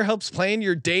matchmaker helps plan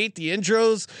your date, the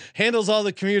intros, handles all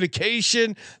the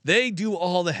communication. They do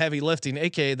all the heavy lifting,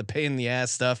 AKA the pain in the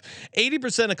ass stuff.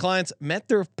 80% of clients met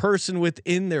their person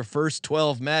within their first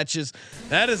 12 matches.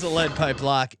 That is a lead pipe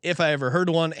lock if I ever heard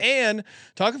one. And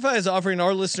Talkify is offering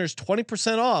our listeners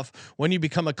 20% off when you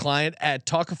become a client at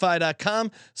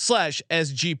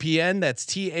Talkify.com/SGPN. That's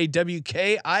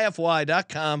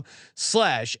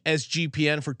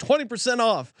TAWKIFY.com/SGPN for 20%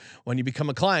 off when you become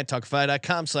a client.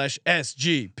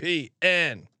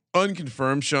 Talkify.com/SGPN.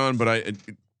 Unconfirmed, Sean, but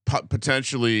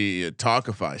potentially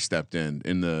Talkify stepped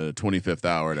in the 25th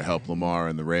hour to help Lamar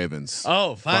and the Ravens.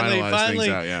 Oh, finally,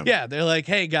 out, yeah. They're like,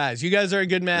 hey guys, you guys are a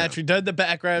good match. We did the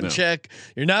background check.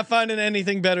 You're not finding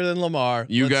anything better than Lamar.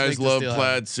 You guys love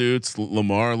plaid suits.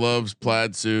 Lamar loves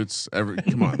plaid suits.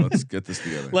 Come on, let's get this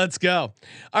together. Let's go.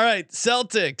 All right,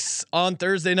 Celtics on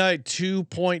Thursday night,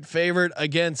 2-point favorite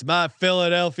against my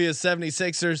Philadelphia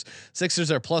 76ers.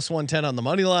 Sixers are plus 110 on the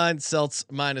money line. Celts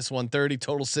minus 130.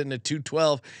 Total sitting at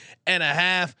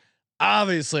 212.5.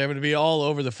 Obviously, I'm going to be all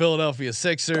over the Philadelphia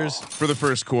Sixers for the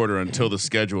first quarter until the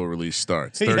schedule release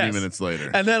starts. 30 minutes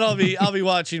later, and then I'll be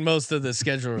watching most of the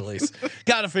schedule release.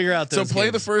 Got to figure out those. So play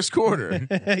games. the first quarter.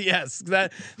 Yes,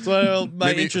 that's what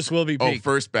my interest will be. Peaked.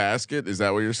 First basket. Is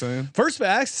that what you're saying? First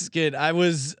basket. I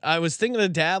was thinking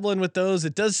of dabbling with those.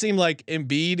 It does seem like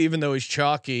Embiid, even though he's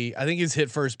chalky, I think he's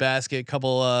hit first basket a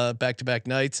couple back-to-back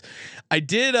nights. I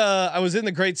did. I was in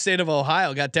the great state of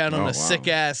Ohio. Got down on a sick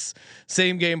ass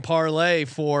same game parlay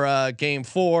for game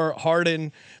 4.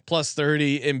 Harden plus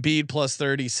 30, Embiid plus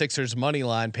 30, Sixers money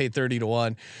line, paid 30 to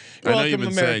 1. I know you've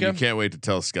been saying you can't wait to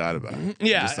tell Scott about it.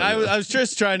 Yeah, I was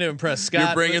just trying to impress Scott.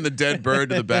 You're bringing the dead bird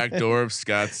to the back door of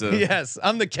Scott's. Yes,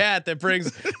 I'm the cat that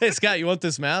brings. Hey Scott, you want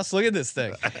this mouse? Look at this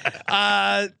thing.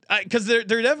 Because there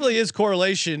definitely is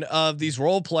correlation of these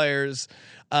role players.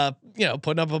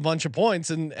 Putting up a bunch of points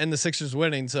and the Sixers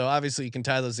winning. So obviously you can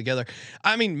tie those together.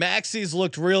 I mean, Maxi's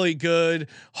looked really good.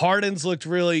 Harden's looked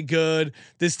really good.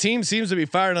 This team seems to be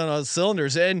firing on all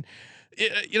cylinders. And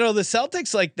the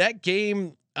Celtics, like that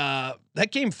game 5,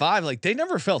 like they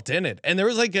never felt in it. And there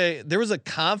was a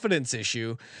confidence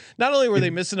issue. Not only were they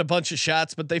missing a bunch of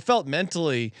shots, but they felt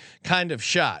mentally kind of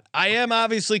shot. I am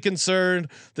obviously concerned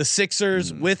the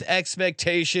Sixers with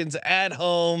expectations at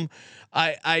home.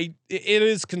 It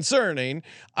is concerning.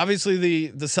 Obviously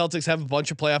the Celtics have a bunch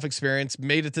of playoff experience,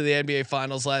 made it to the NBA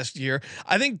finals last year.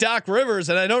 I think Doc Rivers,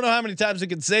 and I don't know how many times we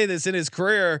can say this in his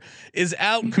career, is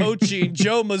out coaching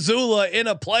Joe Mazzulla in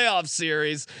a playoff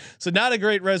series. So not a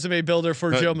great resume builder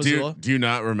for Joe Mazzulla. Do you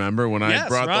not remember when I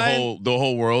brought the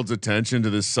whole world's attention to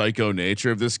the psycho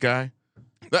nature of this guy?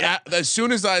 As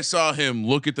soon as I saw him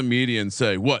look at the media and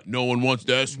say, "What? No one wants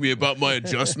to ask me about my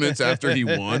adjustments after he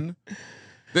won."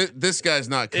 This guy's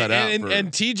not cut out. And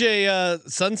TJ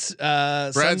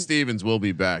Brad Stevens will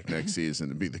be back next season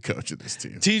to be the coach of this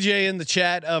team. TJ in the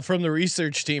chat from the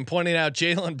research team pointing out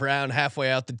Jaylen Brown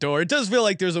halfway out the door. It does feel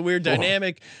like there's a weird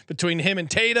dynamic between him and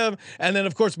Tatum, and then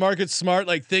of course Marcus Smart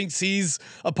thinks he's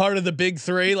a part of the big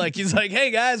three. Like he's like,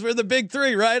 hey guys, we're the big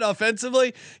three, right?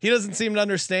 Offensively, he doesn't seem to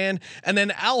understand. And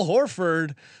then Al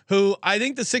Horford, who I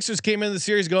think the Sixers came into the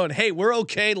series going, hey, we're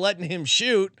okay letting him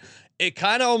shoot. It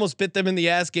kind of almost bit them in the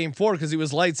ass game 4 because he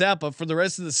was lights out. But for the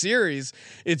rest of the series,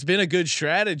 it's been a good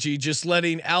strategy just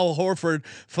letting Al Horford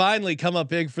finally come up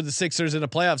big for the Sixers in a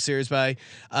playoff series by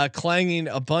clanging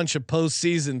a bunch of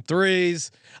postseason threes.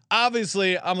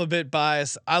 Obviously, I'm a bit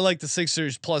biased. I like the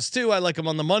Sixers +2. I like them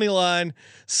on the money line.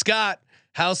 Scott,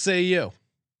 how say you?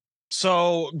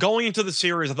 So going into the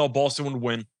series, I thought Boston would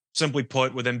win. Simply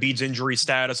put, with Embiid's injury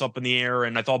status up in the air,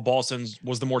 and I thought Boston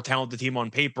was the more talented team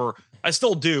on paper. I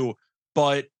still do.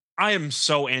 But I am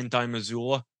so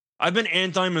anti-Mazzulla. I've been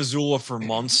anti-Mazzulla for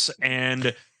months,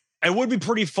 and it would be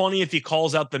pretty funny if he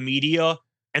calls out the media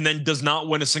and then does not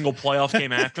win a single playoff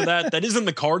game after that. That is in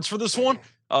the cards for this one.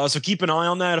 So keep an eye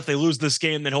on that. If they lose this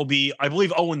game, then he'll be, I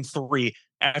believe, 0-3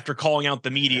 after calling out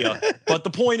the media. But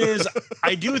the point is,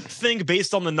 I do think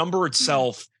based on the number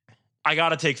itself, I got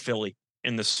to take Philly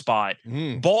in this spot.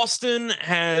 Boston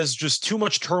has just too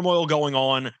much turmoil going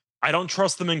on. I don't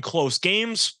trust them in close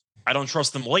games. I don't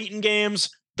trust them late in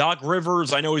games. Doc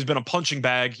Rivers, I know he's been a punching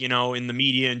bag, in the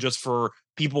media and just for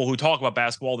people who talk about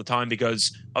basketball all the time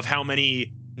because of how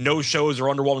many no shows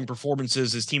or underwhelming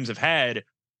performances his teams have had,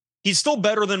 he's still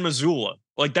better than Missoula.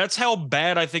 Like, that's how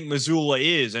bad I think Missoula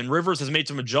is. And Rivers has made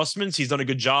some adjustments. He's done a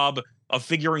good job of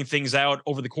figuring things out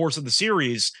over the course of the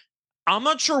series. I'm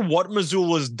not sure what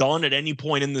Missoula's done at any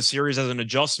point in the series as an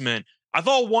adjustment. I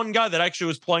thought one guy that actually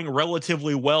was playing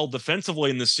relatively well defensively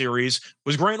in this series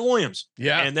was Grant Williams.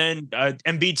 Yeah. And then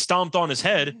Embiid stomped on his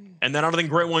head, and then I don't think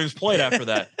Grant Williams played after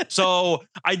that. So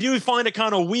I do find it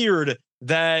kind of weird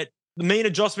that the main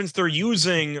adjustments they're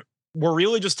using were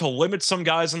really just to limit some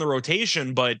guys in the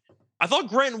rotation. But I thought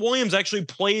Grant Williams actually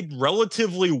played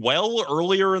relatively well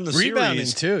earlier in the Rebounding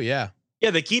series. too, yeah. Yeah,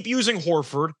 they keep using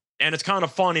Horford. And it's kind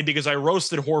of funny because I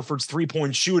roasted Horford's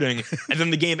 3-point shooting, and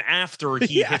then the game after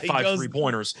he hit 5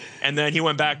 3-pointers, and then he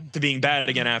went back to being bad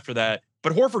again after that.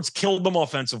 But Horford's killed them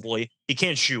offensively. He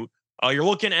can't shoot. You're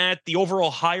looking at the overall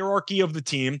hierarchy of the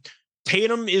team.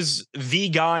 Tatum is the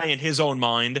guy in his own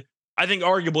mind. I think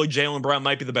arguably Jaylen Brown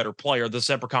might be the better player. There's a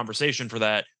separate conversation for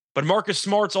that. But Marcus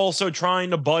Smart's also trying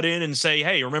to butt in and say,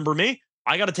 hey, remember me?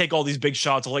 I got to take all these big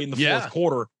shots late in the fourth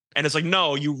quarter. And it's like,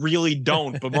 no, you really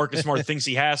don't. But Marcus Smart thinks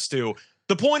he has to.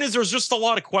 The point is, there's just a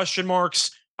lot of question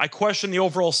marks. I question the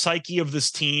overall psyche of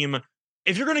this team.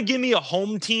 If you're going to give me a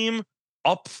home team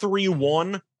up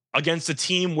 3-1 against a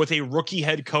team with a rookie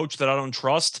head coach that I don't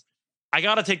trust, I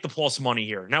got to take the plus money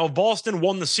here. Now, if Boston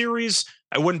won the series,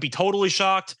 I wouldn't be totally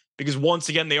shocked because once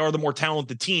again, they are the more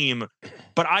talented team.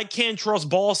 But I can't trust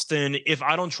Boston if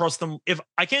I don't trust them. If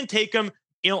I can't take them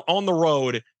on the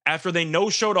road after they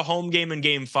no-showed a home game in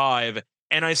Game 5,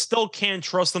 and I still can't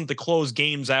trust them to close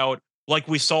games out like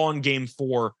we saw in Game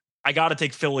 4. I got to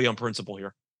take Philly on principle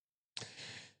here.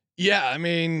 Yeah, I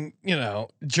mean,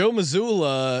 Joe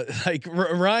Mazzulla, like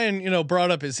Ryan,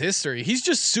 brought up his history. He's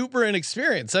just super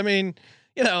inexperienced. I mean,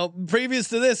 previous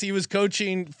to this, he was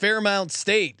coaching Fairmount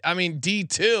State. I mean,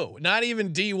 D2, not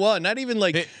even D1, not even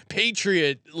like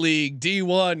Patriot League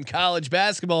D1 college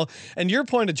basketball. And your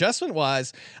point, adjustment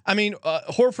wise, I mean,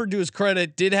 Horford, to his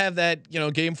credit, did have that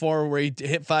Game 4 where he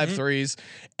hit 5 threes,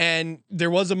 and there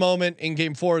was a moment in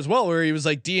Game 4 as well where he was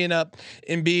like D'ing up.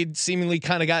 Embiid seemingly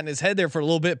kind of got in his head there for a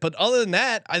little bit, but other than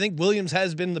that, I think Williams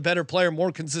has been the better player,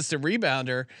 more consistent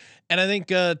rebounder. And I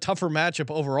think a tougher matchup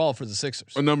overall for the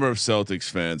Sixers. A number of Celtics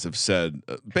fans have said,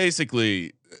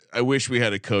 basically, I wish we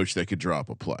had a coach that could drop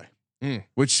a play.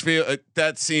 Which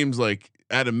that seems like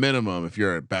at a minimum, if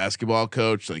you're a basketball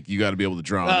coach, like you got to be able to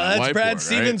draw. On that that's whiteboard, Brad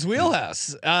Stevens'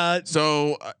 wheelhouse.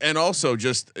 So, and also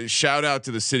just shout out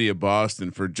to the city of Boston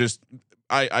for just.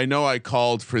 I know I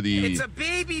called for the. It's a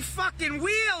baby fucking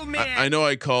wheel, man. I know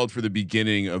I called for the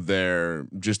beginning of their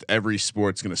just every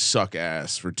sport's gonna suck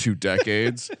ass for 2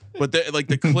 decades, but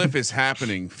the cliff is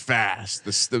happening fast.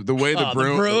 The way the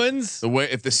Bruins, the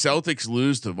way if the Celtics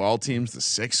lose to all teams, the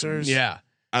Sixers,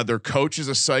 their coach is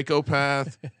a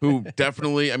psychopath who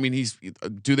definitely. I mean,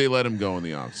 do they let him go in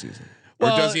the offseason?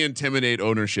 Or does he intimidate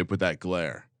ownership with that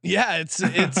glare? Yeah, it's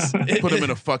put him in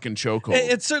a fucking chokehold.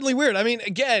 It's certainly weird. I mean,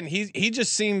 again, he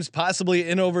just seems possibly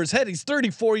in over his head. He's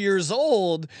 34 years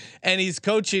old and he's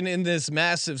coaching in this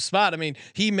massive spot. I mean,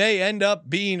 he may end up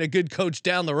being a good coach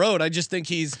down the road. I just think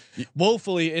he's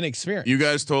woefully inexperienced. You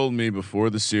guys told me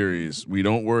before the series, we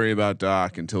don't worry about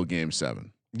Doc until Game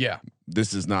 7. Yeah.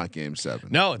 This is not Game 7.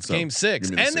 No, it's Game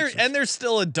 6, and they're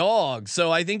still a dog. So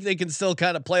I think they can still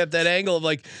kind of play up that angle of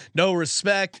like no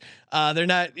respect. They're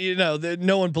not,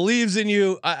 no one believes in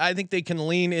you. I think they can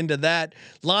lean into that.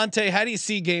 Lante, how do you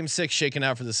see Game 6 shaking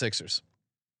out for the Sixers?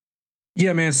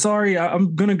 Yeah, man. Sorry,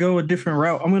 I'm gonna go a different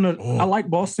route. I like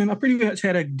Boston. I pretty much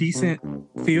had a decent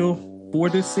feel for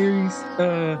this series.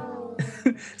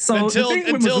 So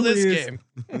until this game.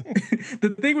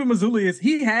 The thing with Mazzulla is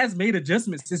he has made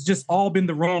adjustments. It's just all been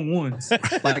the wrong ones.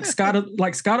 Like Scott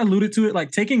alluded to it.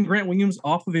 Like taking Grant Williams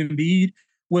off of Embiid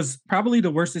was probably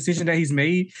the worst decision that he's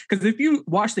made. Because if you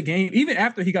watch the game, even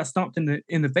after he got stomped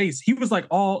in the face, he was like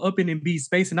all up in Embiid's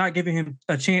space and not giving him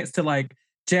a chance to like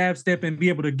jab step and be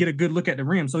able to get a good look at the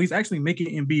rim. So he's actually making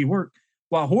Embiid work,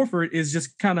 while Horford is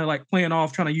just kind of like playing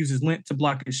off, trying to use his length to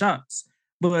block his shots.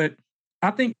 But I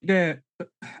think that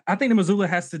Mazzulla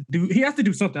has to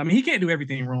do something. I mean, he can't do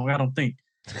everything wrong, I don't think.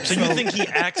 So you think he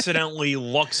accidentally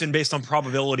lucks in based on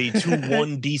probability to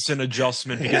one decent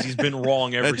adjustment because he's been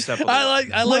wrong every step of the way?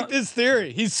 I like this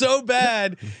theory. He's so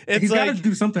bad. He's got to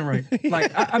do something right.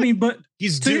 Like I mean, but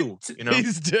he's due.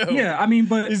 He's due. Yeah, I mean,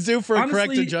 but he's due for a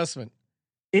correct adjustment.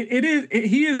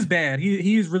 He is bad.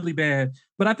 He is really bad.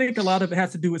 But I think a lot of it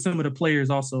has to do with some of the players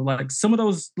also. Like some of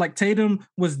those, like Tatum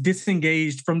was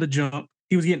disengaged from the jump.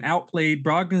 He was getting outplayed.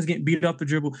 Brogdon's getting beat up the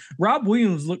dribble. Rob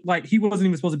Williams looked like he wasn't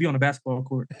even supposed to be on a basketball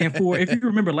court. And if you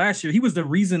remember last year, he was the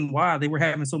reason why they were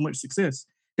having so much success.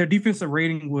 their defensive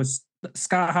rating was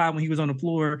sky high when he was on the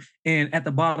floor and at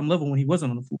the bottom level when he wasn't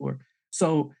on the floor.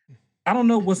 So I don't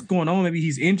know what's going on. Maybe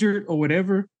he's injured or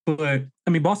whatever. But I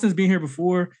mean, Boston's been here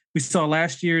before. We saw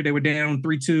last year they were down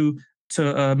 3-2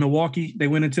 to Milwaukee. They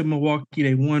went into Milwaukee.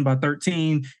 They won by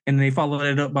 13, and they followed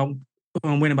it up by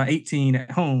winning by 18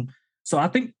 at home. So I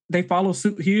think they follow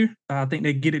suit here. I think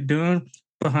they get it done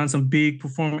behind some big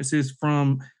performances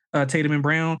from Tatum and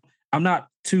Brown. I'm not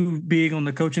too big on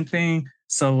the coaching thing,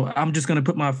 so I'm just going to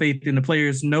put my faith in the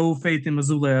players. No faith in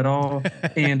Mazzulla at all.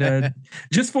 And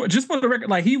just for the record,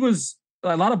 like he was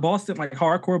a lot of Boston, like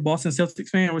hardcore Boston Celtics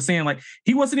fan was saying, like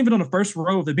he wasn't even on the first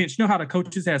row of the bench. You know how the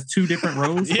coaches has two different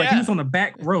rows? Yeah. Like he was on the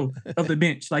back row of the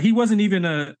bench. Like he wasn't even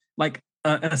an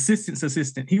assistant's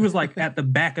assistant. He was like at the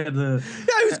back of the.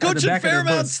 Yeah, he was coaching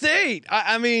Fairmount State.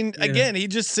 I mean, Yeah. again, he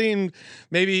just seemed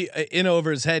maybe in over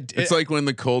his head. It's like when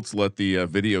the Colts let the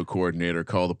video coordinator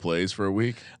call the plays for a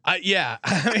week. Yeah,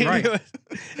 I mean, Right.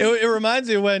 it reminds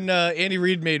me when Andy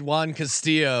Reid made Juan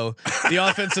Castillo the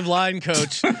offensive line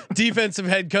coach, defensive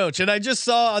head coach, and I just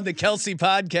saw on the Kelsey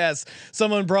podcast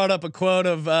someone brought up a quote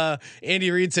of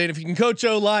Andy Reid saying, "If you can coach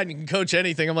O-line, you can coach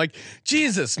anything." I'm like,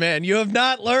 Jesus, man, you have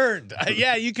not learned.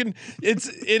 Yeah, you can.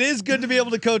 It is good to be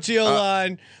able to coach the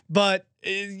O-line, but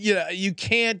you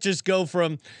can't just go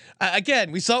from.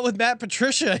 Again, we saw it with Matt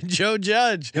Patricia and Joe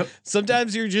Judge. Yep.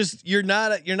 Sometimes you're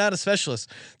not a specialist.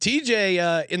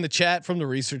 TJ in the chat from the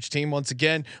research team once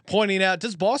again pointing out,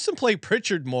 does Boston play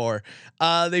Pritchard more?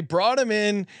 They brought him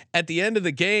in at the end of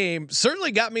the game.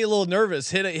 Certainly got me a little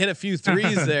nervous. Hit a few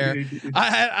threes there.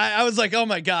 I was like, oh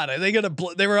my god, are they gonna?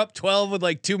 They were up 12 with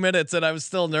like 2 minutes, and I was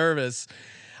still nervous.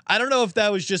 I don't know if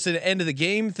that was just an end of the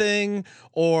game thing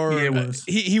or Yeah, it was.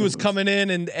 he was coming in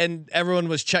and everyone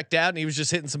was checked out and he was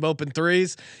just hitting some open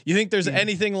threes. You think there's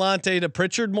anything Lante to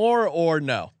Pritchard more or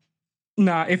no?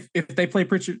 Nah, if they play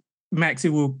Pritchard, Maxey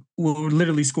will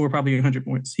literally score probably 100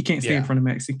 points. He can't stay in front of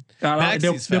Maxey.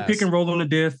 They'll pick and roll on the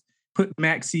death, put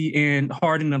Maxey and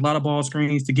Harden a lot of ball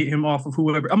screens to get him off of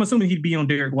whoever. I'm assuming he'd be on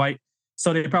Derek White.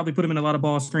 So they probably put him in a lot of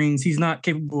ball screens. He's not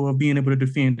capable of being able to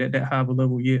defend at that high of a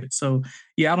level yet. So,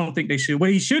 yeah, I don't think they should. What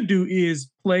he should do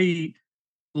is play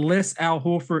less Al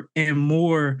Horford and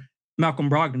more Malcolm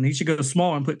Brogdon. He should go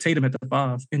small and put Tatum at the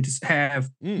 5 and just have,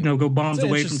 go bombs That's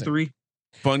away from interesting. 3.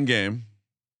 Fun game.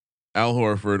 Al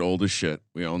Horford, old as shit.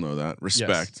 We all know that.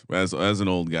 Respect. As an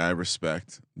old guy,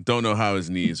 respect. Don't know how his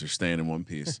knees are staying in one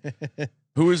piece.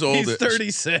 Who is old? He's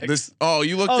 36.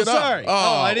 You looked it up. Sorry.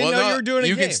 I didn't know you were doing a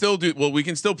You game. can still do. Well, we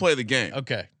can still play the game.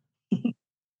 Okay.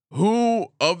 Who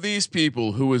of these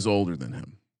people who is older than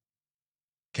him?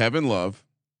 Kevin Love,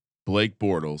 Blake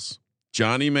Bortles,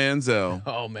 Johnny Manziel,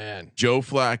 Oh man. Joe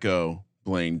Flacco,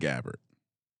 Blaine Gabbert.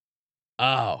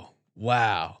 Oh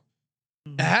wow.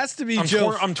 It has to be I'm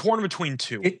Joe. torn, I'm torn between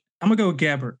two. I'm going to go with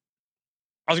Gabbert.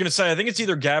 I was gonna say I think it's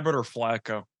either Gabbert or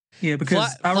Flacco. Yeah,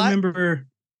 because I remember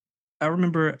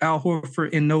Al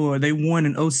Horford and Noah. They won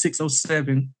in 06,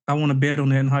 07. I want to bet on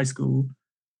that in high school.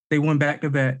 They won back to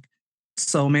back.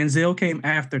 So Manziel came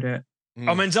after that.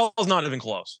 Oh, Manziel's not even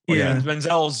close. Yeah.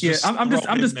 Manziel's Yeah, just I'm just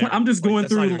going that's not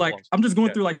through even like close. I'm just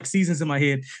going through like seasons in my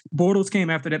head. Bortles came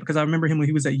after that because I remember him when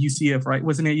he was at UCF, right?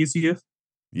 Wasn't he at UCF?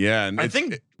 Yeah, and I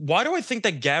think. Why do I think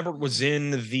that Gabbert was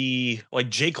in the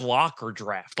Jake Locker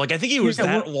draft? Like I think he was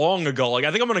that long ago. Like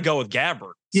I think I'm gonna go with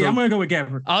Gabbert. Yeah, So- I'm gonna go with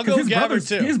Gabbert. I'll 'Cause go his Gabbert brother's-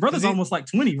 too. His brother's 'Cause he- almost like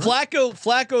 20, right?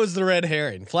 Flacco is the red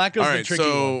herring. Flacco's all the right. tricky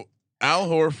So one. Al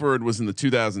Horford was in the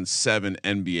 2007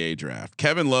 NBA draft.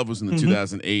 Kevin Love was in the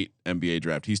 2008 NBA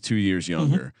draft. He's 2 years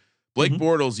younger. Blake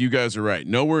Bortles, you guys are right.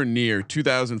 Nowhere near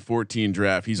 2014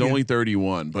 draft. He's only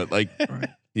 31, but like.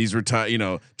 He's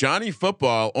retired. Johnny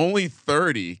Football, only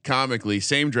 30 comically,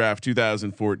 same draft,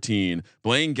 2014.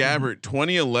 Blaine Gabbert,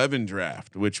 2011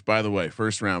 draft, which by the way,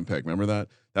 first round pick. Remember that?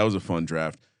 That was a fun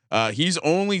draft. He's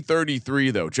only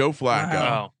 33 though. Joe Flacco.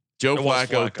 Wow. Joe It was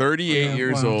Flacco, Flacco. 38 Yeah,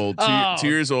 years wow. old, two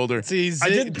years older. See, I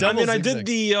did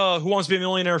the Who Wants to Be a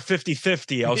Millionaire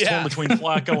 50-50. I was torn between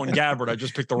Flacco and Gabbert. I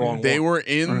just picked the wrong They one. were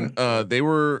in.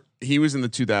 He was in the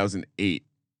 2008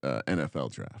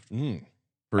 NFL draft.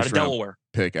 Out First of round Delaware.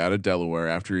 pick out of Delaware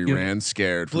after he Yeah. ran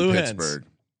scared from Blue Hens. Pittsburgh.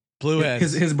 Blue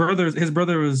Hens. His brother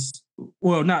was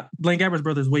not Blaine Gabbert's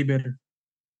brother is way better.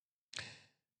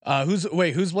 Who's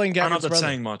Blaine I don't know if Gabbert's that's brother?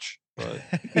 saying much, but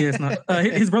Yeah, it's not.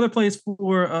 His brother plays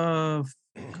for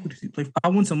who does he play for? I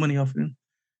won some money off of him.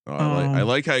 Oh, I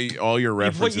like how all your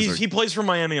references are. he plays for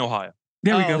Miami, Ohio.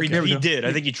 There we Oh, go. okay. There we He go. did.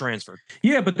 I think he transferred.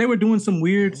 Yeah, but they were doing some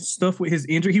weird stuff with his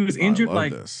injury. He was injured love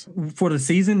like this. for the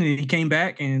season, and he came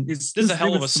back, and it's This is a just- hell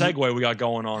there of a was some- segue we got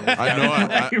going on. With I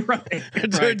that. know.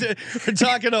 We're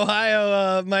talking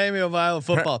Ohio, Miami of Iowa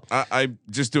football. I'm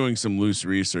just doing some loose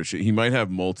research. He might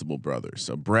have multiple brothers.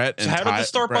 So Brett and So how did this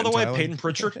start, by Brett the way? and Tyler? Peyton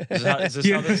Pritchard? Is this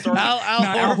Yeah. how this started?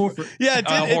 Al Horford. Yeah, it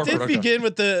did, Al it Horford, did okay. begin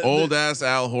with the Old ass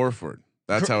Al Horford.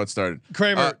 That's how it started.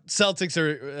 Kramer Celtics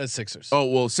or Sixers. Oh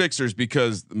well, Sixers,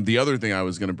 because the other thing I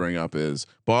was going to bring up is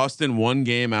Boston 1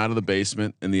 game out of the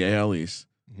basement in the AL East.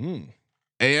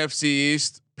 AFC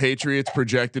East, Patriots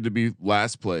projected to be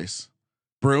last place.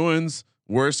 Bruins,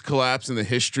 worst collapse in the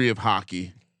history of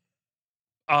hockey.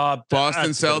 Boston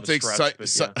Boston Celtics,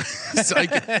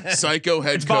 psycho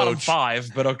head It's bottom coach.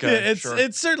 5, but okay. Yeah, sure.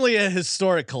 it's certainly a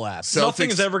historic collapse. Nothing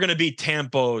Celtics- is ever going to beat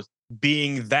Tampa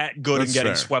being that good and That's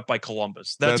getting fair. swept by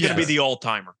Columbus. That's That's going to be fair. the all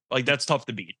timer. Like that's tough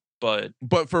to beat. But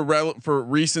But for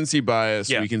recency bias,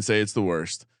 Yeah. we can say it's the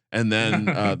worst. And then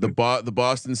the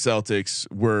Boston Celtics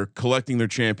were collecting their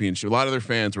championship. A lot of their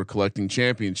fans were collecting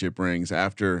championship rings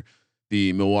after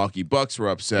the Milwaukee Bucks were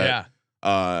upset.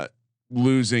 Yeah.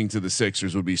 Losing to the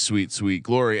Sixers would be sweet, sweet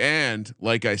glory. And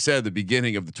like I said, the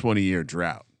beginning of the 20-year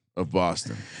drought of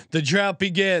Boston. The drought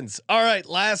begins. All right,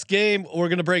 last game we're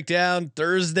gonna break down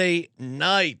Thursday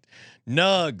night.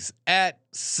 Nugs at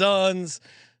Suns.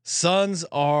 Suns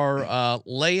are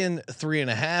laying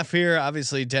 3.5 here.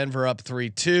 Obviously, Denver up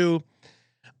 3-2.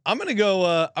 I'm gonna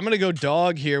go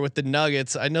dog here with the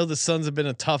Nuggets. I know the Suns have been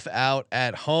a tough out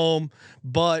at home,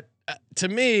 but to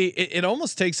me, it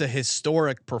almost takes a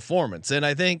historic performance. And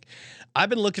I think I've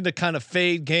been looking to kind of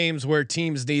fade games where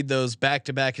teams need those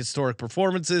back-to-back historic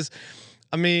performances.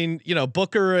 I mean, you know,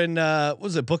 Booker and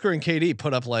Booker and KD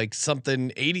put up like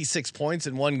something 86 points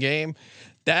in one game.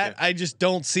 That I just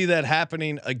don't see that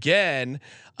happening again.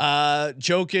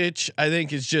 Jokic, I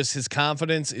think, is just his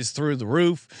confidence is through the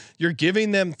roof. You're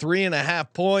giving them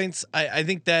 3.5 points. I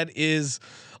think that is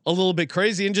a little bit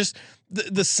crazy. And just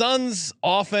the Suns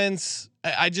offense,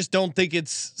 I just don't think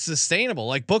it's sustainable.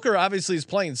 Like Booker obviously is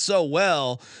playing so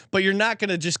well, but you're not going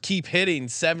to just keep hitting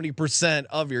 70%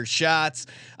 of your shots.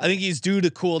 I think he's due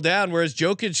to cool down. Whereas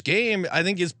Jokic's game, I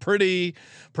think, is pretty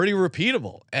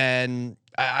repeatable. And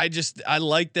I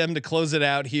like them to close it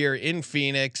out here in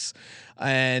Phoenix.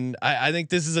 And I think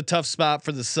this is a tough spot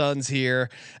for the Suns here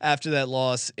after that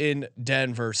loss in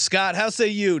Denver. Scott, how say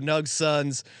you? Nugs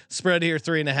Suns spread here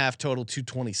 3.5, total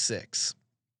 226.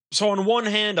 so on one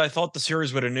hand, I thought the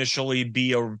series would initially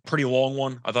be a pretty long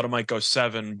one. I thought it might go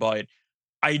 7, but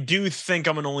I do think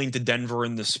I'm going to lean to Denver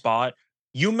in this spot.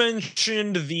 You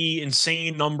mentioned the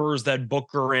insane numbers that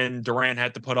Booker and Durant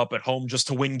had to put up at home just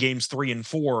to win games 3 and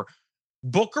 4.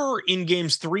 Booker in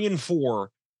games 3 and 4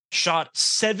 shot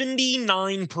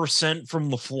 79% from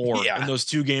the floor in those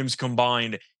 2 games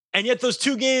combined. And yet those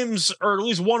 2 games, or at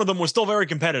least one of them, was still very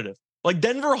competitive. Like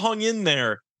Denver hung in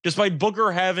there despite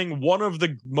Booker having one of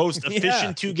the most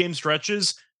efficient 2-game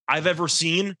stretches I've ever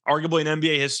seen, arguably in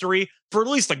NBA history, for at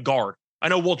least a guard. I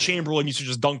know Will Chamberlain used to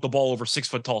just dunk the ball over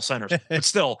 6-foot-tall centers, but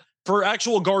still, for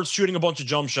actual guards shooting a bunch of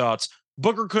jump shots,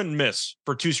 Booker couldn't miss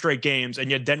for 2 straight games, and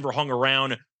yet Denver hung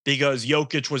around because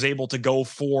Jokic was able to go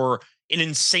for an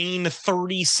insane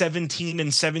 30, 17,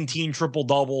 and 17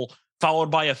 triple-double, followed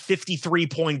by a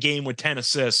 53-point game with 10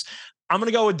 assists. I'm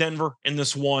going to go with Denver in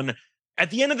this one. At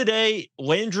the end of the day,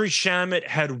 Landry Shamet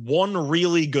had one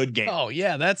really good game. Oh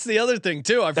yeah, that's the other thing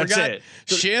too. I That's forgot it.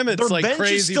 Shamet's Their like bench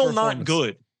crazy. is still not performance.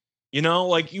 good. You know,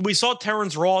 like we saw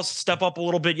Terrence Ross step up a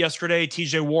little bit yesterday.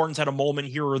 TJ Warren's had a moment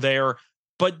here or there,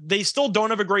 but they still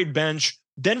don't have a great bench.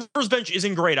 Denver's bench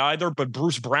isn't great either, but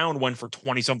Bruce Brown went for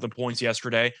 20-something points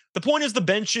yesterday. The point is the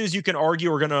benches, you can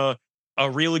argue, are going to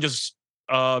really just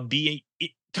be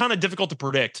kind of difficult to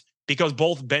predict because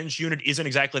both bench unit isn't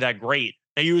exactly that great.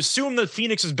 Now, you assume that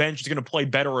Phoenix's bench is going to play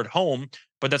better at home,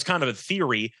 but that's kind of a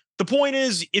theory. The point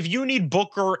is, if you need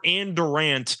Booker and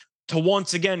Durant to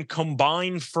once again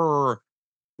combine for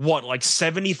what, like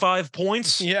 75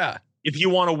 points? Yeah. If you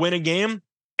want to win a game,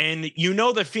 and you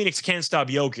know that Phoenix can't stop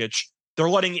Jokic, they're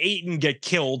letting Ayton get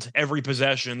killed every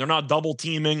possession. They're not double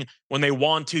teaming when they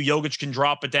want to. Jokic can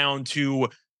drop it down to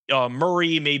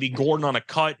Murray, maybe Gordon on a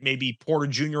cut, maybe Porter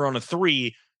Jr. on a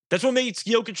 3. That's what makes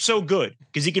Jokic so good,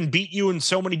 because he can beat you in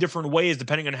so many different ways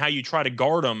depending on how you try to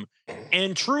guard him.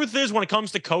 And truth is, when it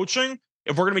comes to coaching,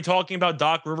 if we're going to be talking about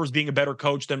Doc Rivers being a better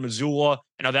coach than Mazzulla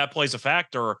and how that plays a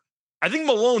factor, I think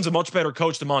Malone's a much better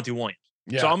coach than Monty Williams.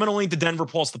 Yeah. So I'm going to lean to Denver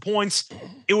plus the points.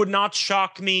 It would not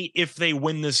shock me if they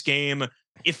win this game.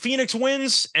 If Phoenix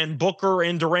wins and Booker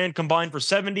and Durant combine for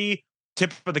 70,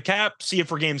 tip for the cap, see it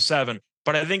for game 7.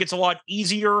 But I think it's a lot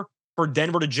easier for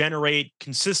Denver to generate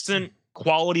consistent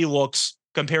quality looks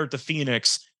compared to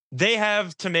Phoenix, they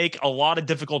have to make a lot of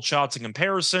difficult shots in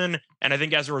comparison. And I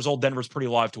think as a result, Denver's pretty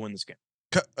live to win this game.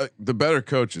 The better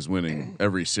coach is winning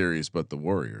every series, but the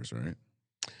Warriors, right?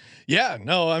 Yeah,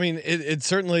 no, I mean it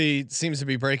certainly seems to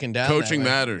be breaking down. Coaching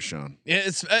matters, Sean. Yeah,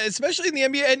 it's especially in the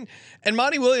NBA, and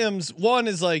Monty Williams. One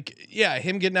is like, yeah,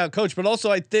 him getting out coached, but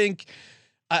also I think,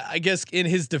 I guess in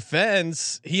his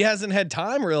defense, he hasn't had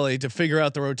time really to figure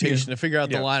out the rotation, to figure out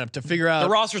the lineup, to figure out the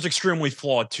roster's extremely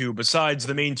flawed too. Besides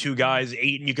the main two guys,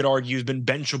 Ayton, you could argue, has been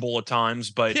benchable at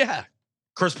times, but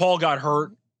Chris Paul got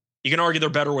hurt. You can argue they're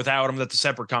better without him. That's a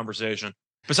separate conversation.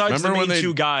 Besides the main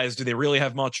two guys, do they really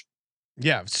have much?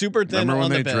 Yeah, super thin. Remember when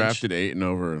on they the bench. drafted Ayton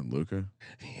over Luka?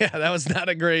 Yeah, that was not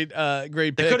a great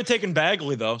pick. They could have taken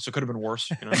Bagley though, so it could have been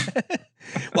worse. You know?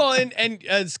 Well,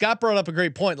 and Scott brought up a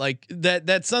great point. Like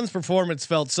that Suns performance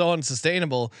felt so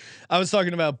unsustainable. I was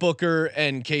talking about Booker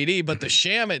and KD, but the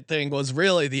Shamet thing was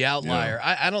really the outlier.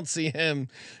 Yeah. I don't see him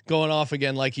going off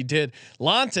again like he did.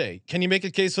 Lante, can you make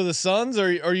a case for the Suns, or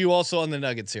are you also on the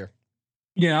Nuggets here?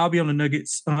 Yeah, I'll be on the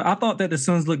Nuggets. I thought that the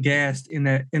Suns looked gassed in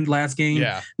last game.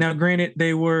 Yeah. Now, granted,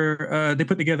 they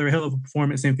put together a hell of a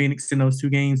performance in Phoenix in those 2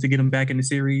 games to get them back in the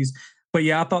series. But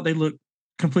yeah, I thought they looked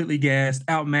completely gassed,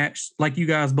 outmatched, like you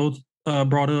guys both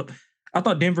brought up. I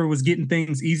thought Denver was getting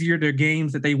things easier. Their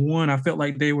games that they won, I felt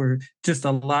like they were just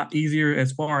a lot easier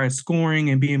as far as scoring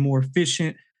and being more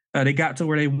efficient. They got to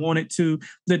where they wanted to.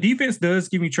 The defense does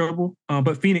give me trouble,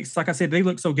 but Phoenix, like I said, they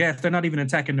look so gassed. They're not even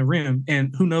attacking the rim.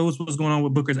 And who knows what's going on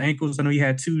with Booker's ankles? I know he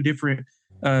had 2 different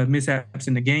mishaps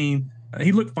in the game.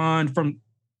 He looked fine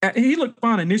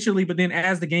initially, but then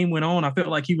as the game went on, I felt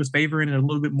like he was favoring it a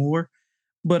little bit more.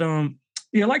 But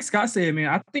yeah, like Scott said, man,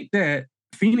 I think that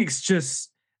Phoenix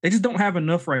they just don't have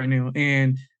enough right now.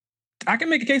 And I can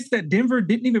make a case that Denver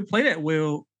didn't even play that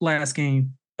well last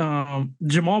game.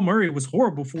 Jamal Murray was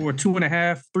horrible for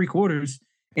 2.5, 3 quarters,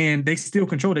 and they still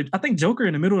controlled it. I think Joker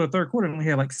in the middle of the third quarter only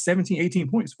had like 17, 18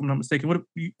 points, if I'm not mistaken. What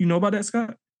you know about that,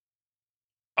 Scott?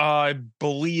 I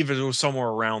believe it was somewhere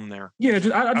around there. Yeah,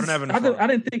 I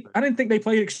didn't think they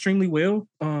played extremely well,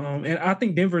 and I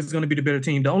think Denver is going to be the better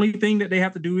team. The only thing that they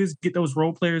have to do is get those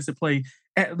role players to play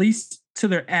at least to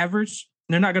their average.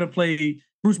 They're not going to play.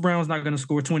 Bruce Brown's not going to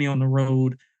score 20 on the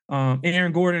road.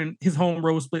 Aaron Gordon, his home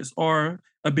road splits are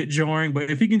a bit jarring, but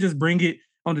if he can just bring it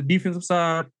on the defensive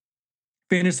side,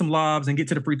 finish some lobs, and get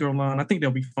to the free throw line, I think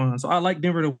they'll be fun. So I like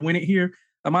Denver to win it here.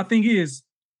 My thing is,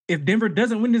 if Denver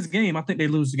doesn't win this game, I think they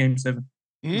lose game 7.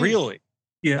 Really?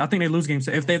 Yeah, I think they lose game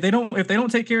 7. If they don't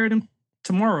take care of them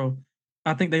tomorrow,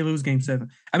 I think they lose game 7.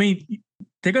 I mean,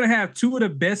 they're gonna have 2 of the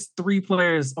best 3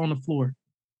 players on the floor.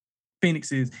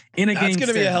 Phoenix is in a game. That's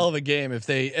gonna be a hell of a game if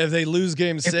they lose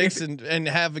game 6 and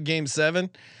have a game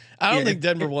 7. I don't think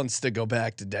Denver wants to go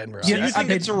back to Denver. So you think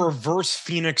it's a reverse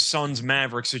Phoenix Suns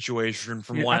Maverick situation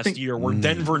from last year where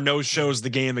Denver no-shows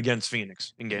the game against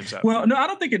Phoenix in game 7? Well, no, I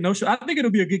don't think it no-show. I think it'll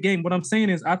be a good game. What I'm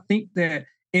saying is I think that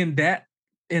in that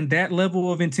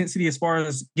level of intensity as far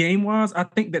as game-wise, I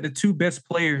think that the 2 best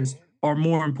players are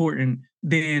more important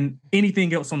than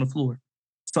anything else on the floor.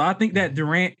 So I think that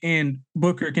Durant and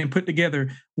Booker can put together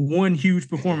one huge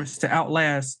performance to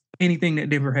outlast anything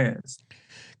that Denver has.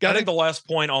 I think the last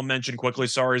point I'll mention quickly,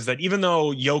 is that even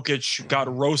though Jokic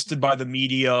got roasted by the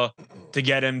media to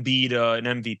get Embiid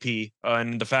an MVP,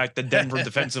 and the fact that Denver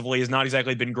defensively has not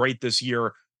exactly been great this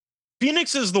year,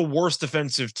 Phoenix is the worst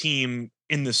defensive team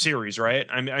in the series, right?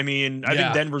 I think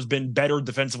Denver's been better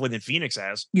defensively than Phoenix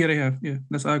has. Yeah, they have. Yeah,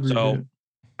 I agree. So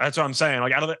that's what I'm saying.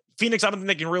 Like, Phoenix, I don't think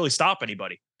they can really stop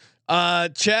anybody.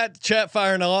 Chat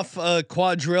firing off.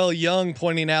 Quadrell Young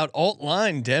pointing out alt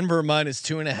line Denver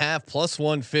 -2.5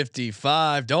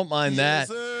 +155. Don't mind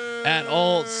that at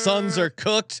all. Suns are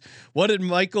cooked. What did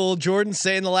Michael Jordan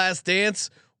say in The Last Dance?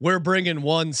 We're bringing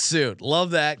 1 suit.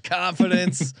 Love that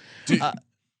confidence.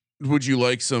 Would you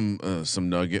like some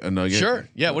nugget? A nugget? Sure.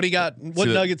 Yeah. What do you got? What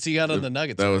nuggets you got on the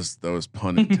Nuggets? That was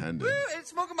pun intended. It's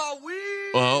smoking my weed.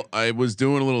 Well, I was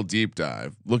doing a little deep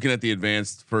dive, looking at the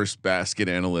advanced first basket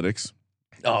analytics.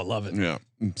 Oh, love it. Yeah.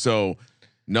 So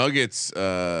Nuggets,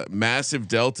 massive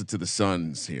delta to the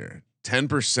Suns here.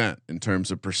 10% in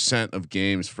terms of percent of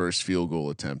games first field goal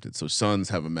attempted. So Suns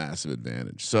have a massive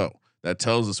advantage. So that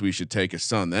tells us we should take a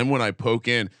Sun. Then when I poke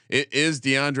in, is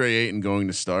DeAndre Ayton going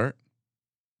to start?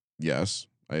 Yes,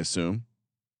 I assume.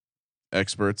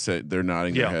 Experts say they're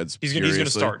nodding their heads. He's going to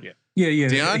start. Yeah.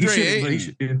 DeAndre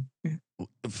Ayton,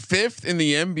 5th in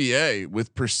the NBA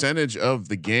with percentage of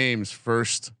the game's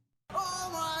first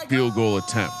field goal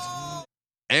attempt,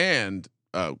 and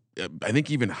I think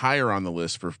even higher on the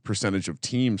list for percentage of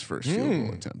teams' first field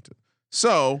goal attempted.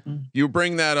 So you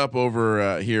bring that up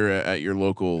over here at your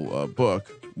local book.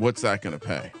 What's that going to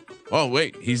pay? Oh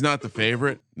wait, he's not the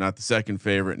favorite, not the second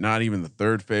favorite, not even the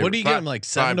third favorite. What do you get him, like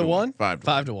 7 to 1?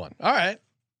 5 to 1. All right.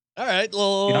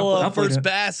 Little first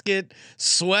basket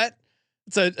sweat.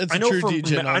 It's a true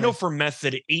DJ. I know for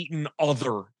method, 8 and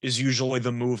other is usually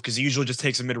the move because he usually just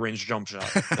takes a mid-range jump shot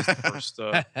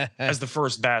as the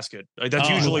first basket. Like, that's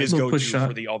usually his go-to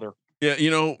for the other.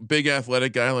 Yeah, big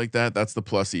athletic guy like that. That's the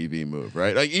plus EV move,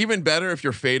 right? Like even better if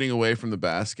you're fading away from the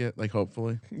basket. Like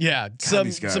hopefully, yeah.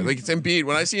 These guys, like it's Embiid.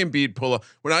 When I see Embiid pull up,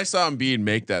 when I saw Embiid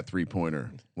make that 3-pointer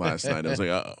last night, I was like,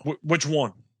 uh-oh. Which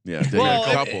one? Yeah, they got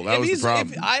a couple. That was the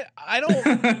problem. I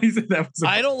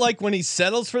don't like when he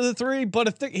settles for the 3,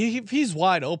 but if he's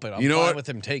wide open, I'm fine with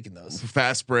him taking those.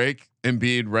 Fast break,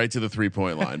 Embiid right to the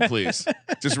 3-point line, please.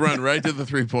 Just run right to the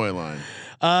 3-point line.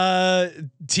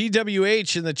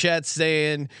 TWH in the chat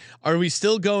saying, are we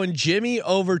still going Jimmy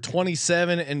over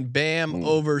 27 and Bam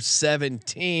over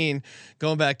 17?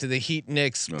 Going back to the Heat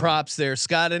Knicks props there.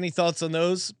 Scott, any thoughts on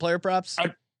those player props?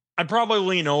 I'd probably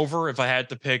lean over if I had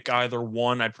to pick either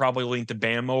one. I'd probably lean to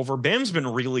Bam over. Bam's been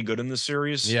really good in this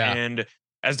series. Yeah. And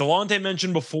as Delonte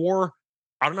mentioned before,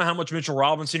 I don't know how much Mitchell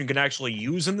Robinson you can actually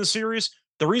use in the series.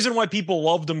 The reason why people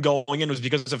loved him going in was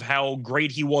because of how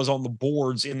great he was on the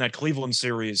boards in that Cleveland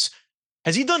series.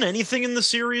 Has he done anything in the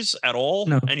series at all?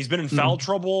 No. And he's been in foul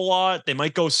trouble a lot. They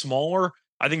might go smaller.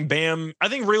 I think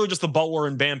really just the Butler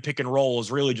and Bam pick and roll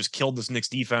has really just killed this Knicks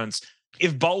defense.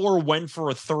 If Butler went for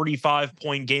a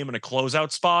 35-point game in a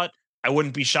closeout spot, I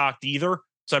wouldn't be shocked either.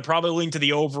 So I'd probably lean to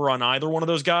the over on either one of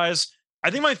those guys. I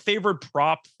think my favorite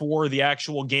prop for the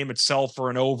actual game itself for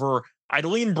an over, I'd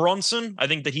lean Brunson. I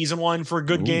think that he's in line for a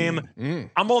good game.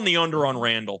 I'm on the under on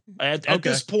Randall. At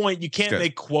this point, you can't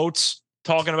make quotes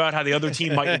talking about how the other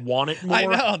team might want it more. I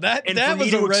know that. And that for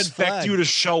was me a to red expect flag. you to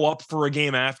show up for a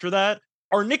game after that.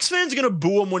 Are Knicks fans going to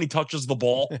boo him when he touches the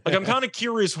ball? Like, I'm kind of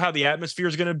curious how the atmosphere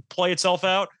is going to play itself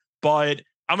out, but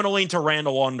I'm going to lean to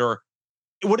Randall under.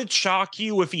 Would it shock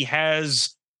you if he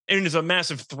has, and it's a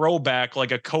massive throwback,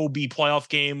 like a Kobe playoff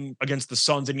game against the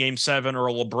Suns in Game 7 or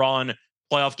a LeBron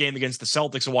playoff game against the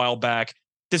Celtics a while back?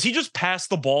 Does he just pass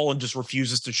the ball and just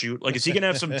refuses to shoot? Like, is he going to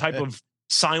have some type of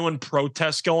silent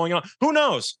protest going on? Who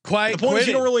knows? Quiet The point is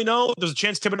you quitting. don't really know. There's a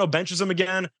chance Thibodeau benches him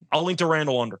again. I'll lean to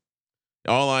Randall under.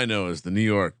 All I know is the New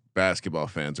York basketball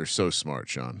fans are so smart,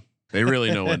 Sean. They really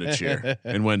know when to cheer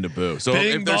and when to boo. So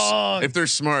Bing bong. if they're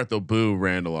smart, they'll boo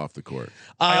Randall off the court.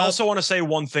 I also want to say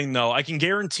one thing, though. I can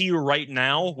guarantee you right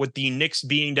now, with the Knicks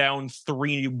being down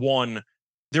 3-1,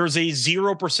 there's a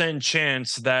 0%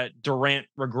 chance that Durant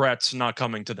regrets not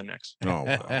coming to the Knicks. Oh,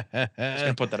 wow. Just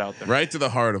gonna put that out there. Right to the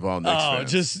heart of all Knicks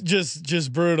fans.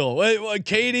 just brutal. Wait, well,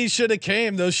 Katie should have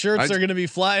came. Those shirts are going to be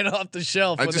flying off the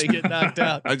shelf when they get knocked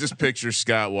out. I just picture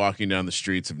Scott walking down the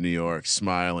streets of New York,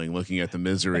 smiling, looking at the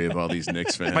misery of all these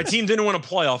Knicks fans. My team didn't win a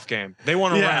playoff game. They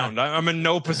won a round. I'm in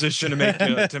no position to make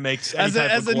as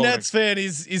a Nets fan,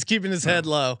 he's keeping his head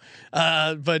low,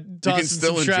 but tossing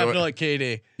some shrapnel at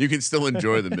KD. You can still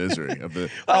enjoy the misery of the.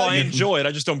 I enjoy it.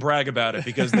 I just don't brag about it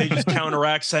because they just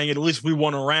counteract saying at least we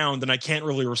won a round, and I can't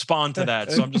really respond to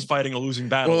that. So I'm just fighting a losing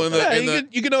battle. Well,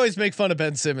 you can always make fun of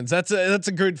Ben Simmons. That's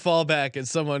a good fallback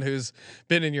as someone who's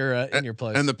been in your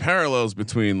place. And the parallels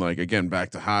between, like, again,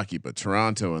 back to hockey, but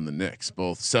Toronto and the Knicks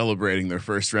both celebrating their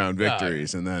first round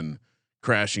victories and then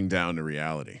crashing down to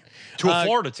reality. To a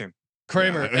Florida team.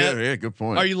 Kramer, yeah, good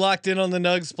point. Are you locked in on the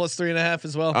Nugs plus 3.5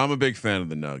 as well? I'm a big fan of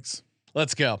the Nugs.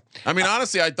 Let's go. I mean,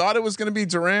 honestly, I thought it was going to be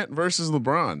Durant versus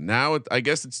LeBron. Now I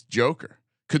guess it's Joker.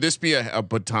 Could this be a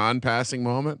baton passing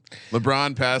moment?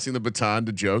 LeBron passing the baton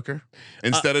to Joker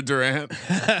instead of Durant.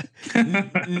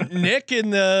 Nick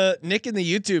in the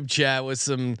YouTube chat with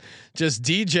some just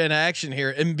D-Gen action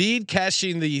here. Embiid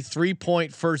cashing the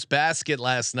 3-point first basket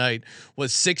last night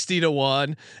was 60 to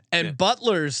 1, and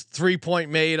Butler's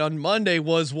 3-point made on Monday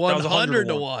was 100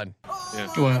 to 1. Yeah.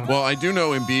 Wow. Well, I do know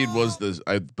Embiid was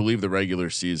I believe the regular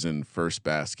season first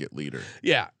basket leader.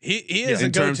 Yeah, he is a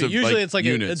In terms go-to. of, Usually like, it's like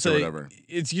units or whatever.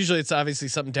 It's obviously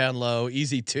something down low,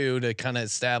 easy to kind of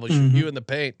establish you in the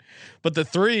paint. But the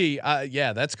 3,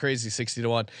 that's crazy, 60 to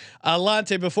 1.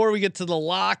 Lante, before we get to the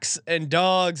locks and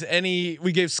dogs,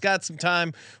 we gave Scott some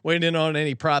time weighing in on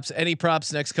any props. Any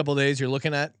props next couple of days you're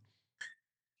looking at?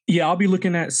 Yeah, I'll be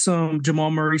looking at some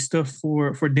Jamal Murray stuff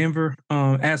for Denver.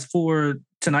 As for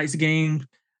tonight's game,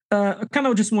 I kind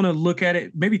of just want to look at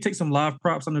it. Maybe take some live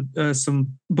props on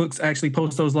some books. Actually,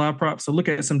 post those live props. So look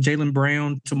at some Jaylen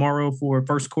Brown tomorrow for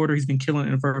first quarter. He's been killing it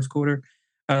in the first quarter.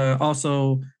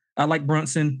 Also, I like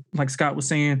Brunson, like Scott was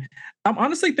saying. I'm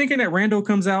honestly thinking that Randall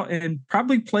comes out and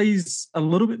probably plays a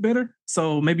little bit better.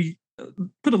 So maybe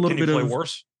put a little Can he bit play of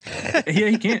worse? Yeah,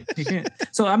 he can't. He can't.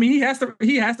 So I mean, he has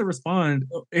to respond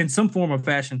in some form or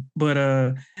fashion.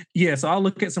 But yeah. So I'll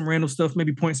look at some random stuff,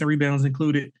 maybe points and rebounds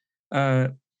included.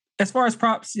 As far as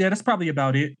props, yeah, that's probably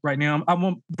about it right now.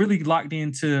 I'm really locked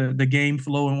into the game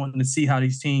flow and wanting to see how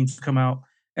these teams come out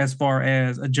as far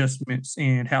as adjustments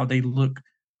and how they look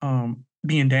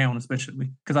being down,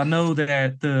 especially because I know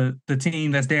that the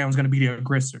team that's down is going to be the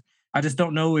aggressor. I just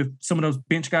don't know if some of those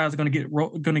bench guys are going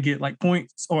to get like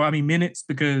points or minutes,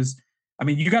 because I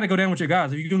mean you got to go down with your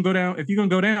guys. If you're going to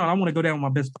go down, I want to go down with my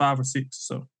best 5 or 6.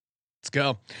 So let's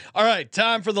go. All right,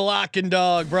 time for the Lock and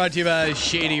Dog, brought to you by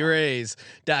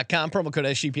ShadyRays.com. Promo code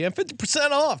SGPN,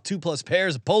 50% off 2+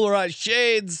 pairs of polarized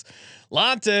shades.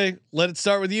 Lante, let it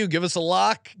start with you. Give us a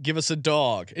lock, give us a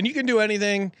dog, and you can do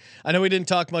anything. I know we didn't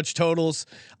talk much totals.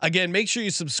 Again, make sure you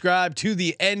subscribe to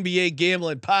the NBA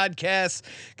Gambling Podcast.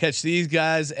 Catch these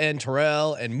guys and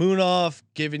Terrell and Moonoff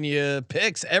giving you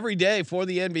picks every day for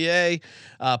the NBA.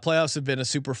 Playoffs have been a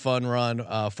super fun run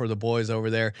for the boys over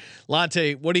there.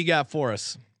 Lante, what do you got for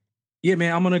us? Yeah,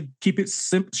 man, I'm gonna keep it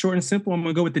short and simple. I'm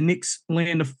gonna go with the Knicks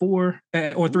laying the 4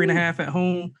 or 3.5 at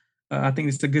home. I think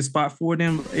it's a good spot for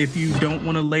them. If you don't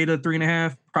want to lay the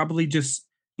 3.5, probably just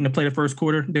play the first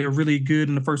quarter. They're really good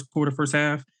in the first quarter, first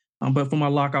half. But for my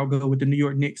lock, I'll go with the New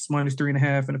York Knicks minus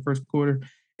 3.5 in the first quarter.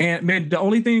 And man, the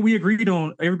only thing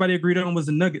everybody agreed on, was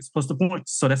the Nuggets plus the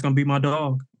points. So that's gonna be my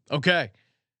dog. Okay.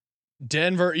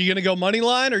 Denver, are you gonna go money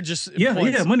line or just points?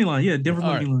 Yeah, money line. Yeah, Denver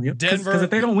money line. Yep. Denver, because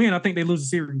if they don't win, I think they lose the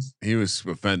series. He was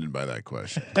offended by that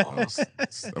question. Of course.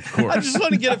 I just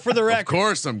want to get it for the record. Of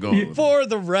course, I'm going for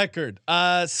the record.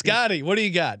 Scotty, what do you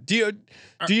got?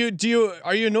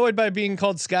 Are you annoyed by being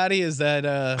called Scotty? Is that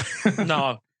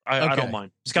No, I don't mind.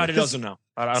 Scotty doesn't know.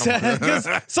 I don't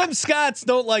mind. Some Scots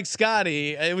don't like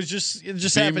Scotty. It just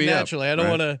happened naturally. I don't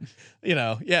want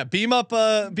to, beam up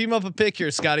a pick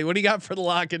here, Scotty. What do you got for the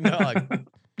Lock and Dog?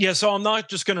 Yeah, so I'm not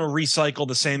just going to recycle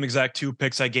the same exact 2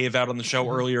 picks I gave out on the show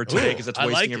earlier today, because that's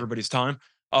wasting everybody's time.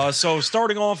 So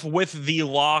starting off with the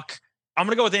lock, I'm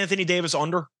going to go with Anthony Davis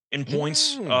under in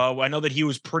points. I know that he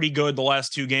was pretty good the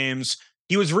last 2 games.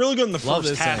 He was really good in the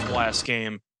first half last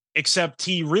game, except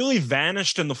he really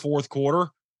vanished in the fourth quarter,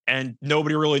 and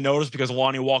nobody really noticed because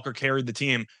Lonnie Walker carried the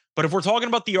team. But if we're talking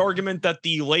about the argument that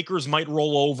the Lakers might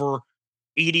roll over,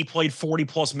 AD played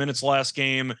 40+ minutes last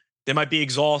game, they might be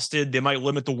exhausted, they might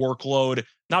limit the workload,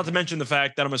 not to mention the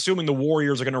fact that I'm assuming the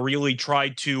Warriors are going to really try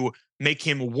to make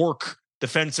him work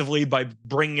defensively by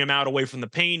bringing him out away from the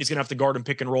paint. He's going to have to guard and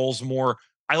pick and rolls more.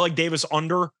 I like Davis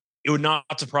under. It would not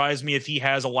surprise me if he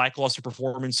has a lackluster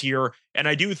performance here. And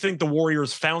I do think the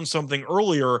Warriors found something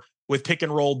earlier with pick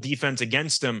and roll defense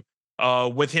against him,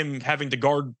 with him having to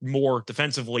guard more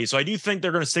defensively. So I do think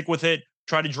they're going to stick with it,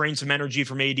 try to drain some energy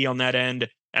from AD on that end.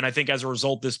 And I think as a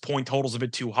result, this point total's a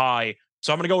bit too high.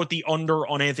 So I'm going to go with the under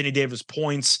on Anthony Davis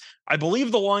points. I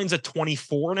believe the line's at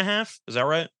 24.5. Is that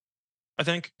right? I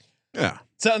think. Yeah.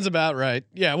 Sounds about right.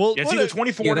 Yeah. Well, it's either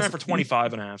 24.5 or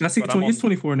 25.5. I think it's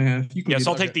 24.5.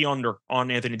 So I'll take the under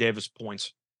on Anthony Davis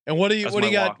points. And what do you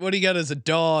got? What do you got as a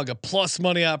dog? A plus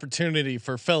money opportunity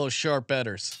for fellow sharp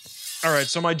bettors. All right.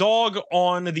 So my dog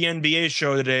on the NBA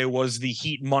show today was the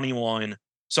Heat money line.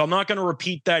 So I'm not going to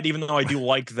repeat that, even though I do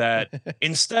like that.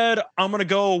 Instead, I'm going to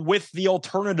go with the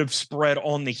alternative spread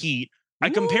on the Heat. I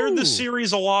compared this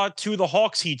series a lot to the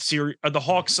Hawks Heat series, the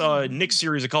Hawks Knicks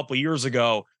series a couple years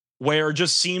ago, where it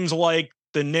just seems like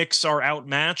the Knicks are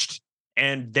outmatched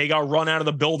and they got run out of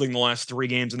the building the last 3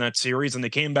 games in that series, and they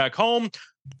came back home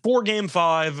for Game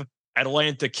 5.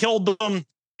 Atlanta killed them,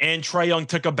 and Trae Young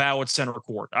took a bow at center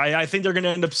court. I think they're going to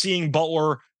end up seeing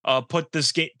Butler put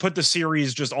the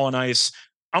series just on ice.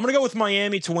 I'm going to go with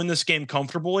Miami to win this game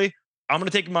comfortably. I'm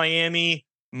going to take Miami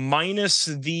minus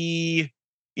the,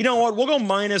 you know what? We'll go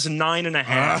minus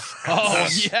 9.5. Oh,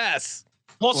 yes.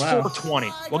 Plus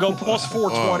 420. We'll go plus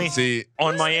 420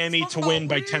 on Miami to win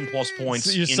by 10+ points.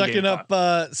 So you're sucking up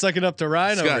to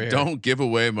Ryan Scott, over here. Don't give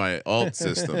away my alt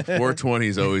system. 420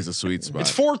 is always a sweet spot.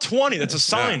 It's 420. That's a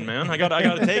sign, man. I got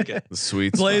to take it. The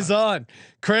sweet Blaze spot. on.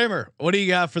 Kramer, what do you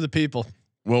got for the people?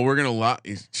 Well, we're gonna lock.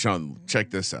 Sean,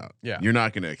 check this out. Yeah, you're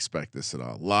not gonna expect this at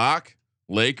all. Lock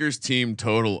Lakers team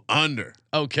total under.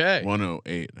 Okay,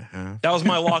 108.5. That was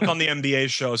my lock on the NBA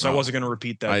show, so I wasn't gonna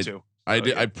repeat that too.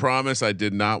 I promise I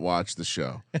did not watch the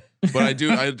show, but I do.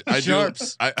 I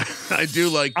do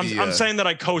like. I'm saying that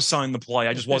I co-signed the play.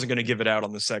 I just wasn't gonna give it out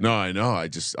on the segment. No, I know.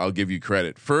 I'll give you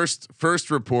credit. First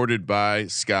reported by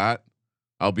Scott.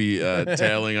 I'll be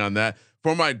tailing on that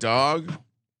for my dog.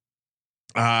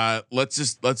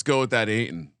 Let's go with that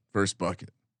Ayton first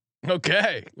bucket.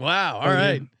 Okay. Wow. All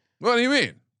right. What do you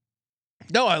mean?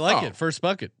 No, I like it. First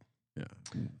bucket. Yeah.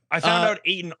 I found out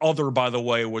 8 and other, by the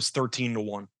way, was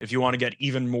 13-1. If you want to get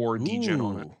even more degen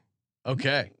on it.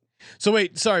 Okay. So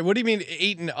wait, sorry. What do you mean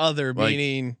 8 and other? Like,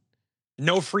 meaning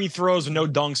no free throws, no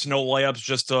dunks, no layups,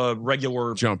 just a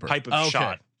regular Jumper. type of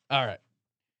shot. All right.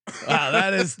 Wow,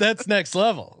 that's next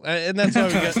level, and that's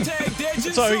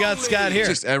why we got Scott here.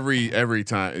 Just every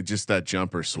time, just that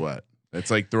jumper sweat. It's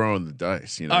like throwing the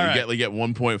dice. You know, All you right. get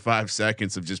 1.5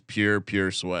 seconds of just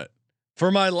pure sweat.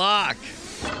 For my lock,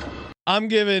 I'm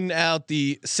giving out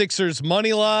the Sixers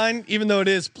money line, even though it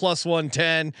is plus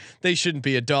 110. They shouldn't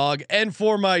be a dog. And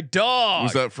for my dog,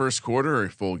 Was that first quarter or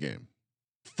full game?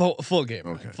 full game?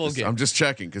 Okay, Full game. I'm just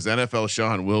checking because NFL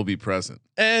Sean will be present.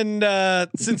 And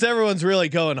since everyone's really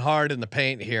going hard in the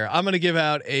paint here, I'm going to give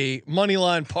out a money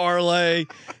line parlay.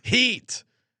 Heat,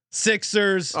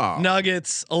 Sixers,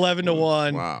 Nuggets,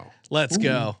 11-1. Wow. Let's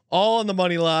go. All on the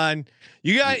money line.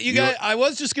 You got. I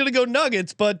was just going to go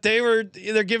Nuggets, but they're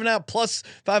giving out plus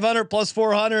 500, plus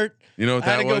 400. You know what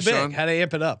Had that to was, go big. Sean? Had to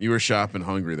amp it up. You were shopping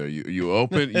hungry though. You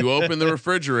open the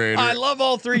refrigerator. I love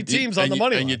all three teams on the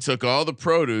money line. And you took all the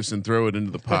produce and throw it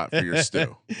into the pot for your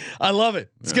stew. I love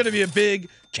it. It's going to be a big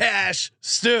cash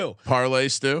stew. Parlay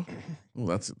stew. Oh,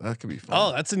 that could be fun.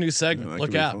 Oh, that's a new segment. Yeah, that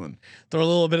Look could be out. fun. Throw a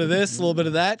little bit of this, a little bit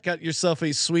of that. Got yourself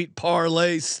a sweet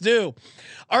parlay stew.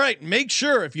 All right. Make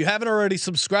sure if you haven't already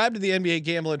subscribed to the NBA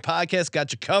Gambling Podcast,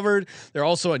 got you covered. They're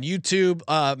also on YouTube.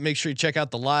 Make sure you check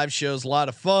out the live shows. A lot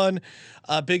of fun.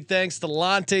 Big thanks to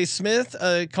Lonte Smith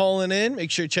calling in.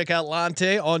 Make sure you check out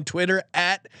Lonte on Twitter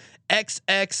at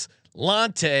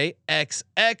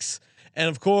XXLonteXX. And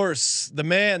of course, the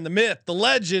man, the myth, the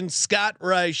legend, Scott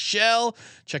Reichel.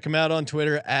 Check him out on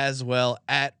Twitter as well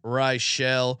at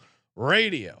Reichel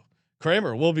Radio.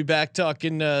 Kramer, we'll be back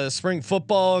talking spring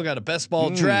football. Got a best ball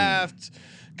draft.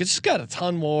 Just got a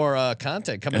ton more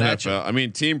content coming at you. I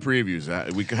mean, team previews.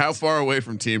 How far away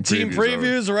from team previews? Team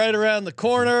previews are right around the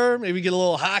corner. Maybe get a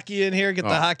little hockey in here. Get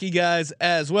the hockey guys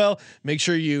as well. Make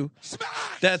sure you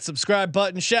that subscribe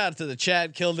button. Shout out to the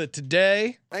chat. Killed it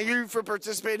today. Thank you for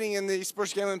participating in the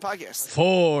Sports Gambling Podcast.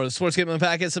 For the Sports Gambling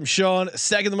Podcast, I'm Sean,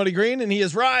 second the money green, and he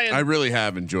is Ryan. I really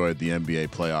have enjoyed the NBA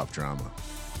playoff drama.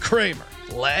 Kramer,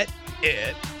 let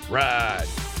it ride.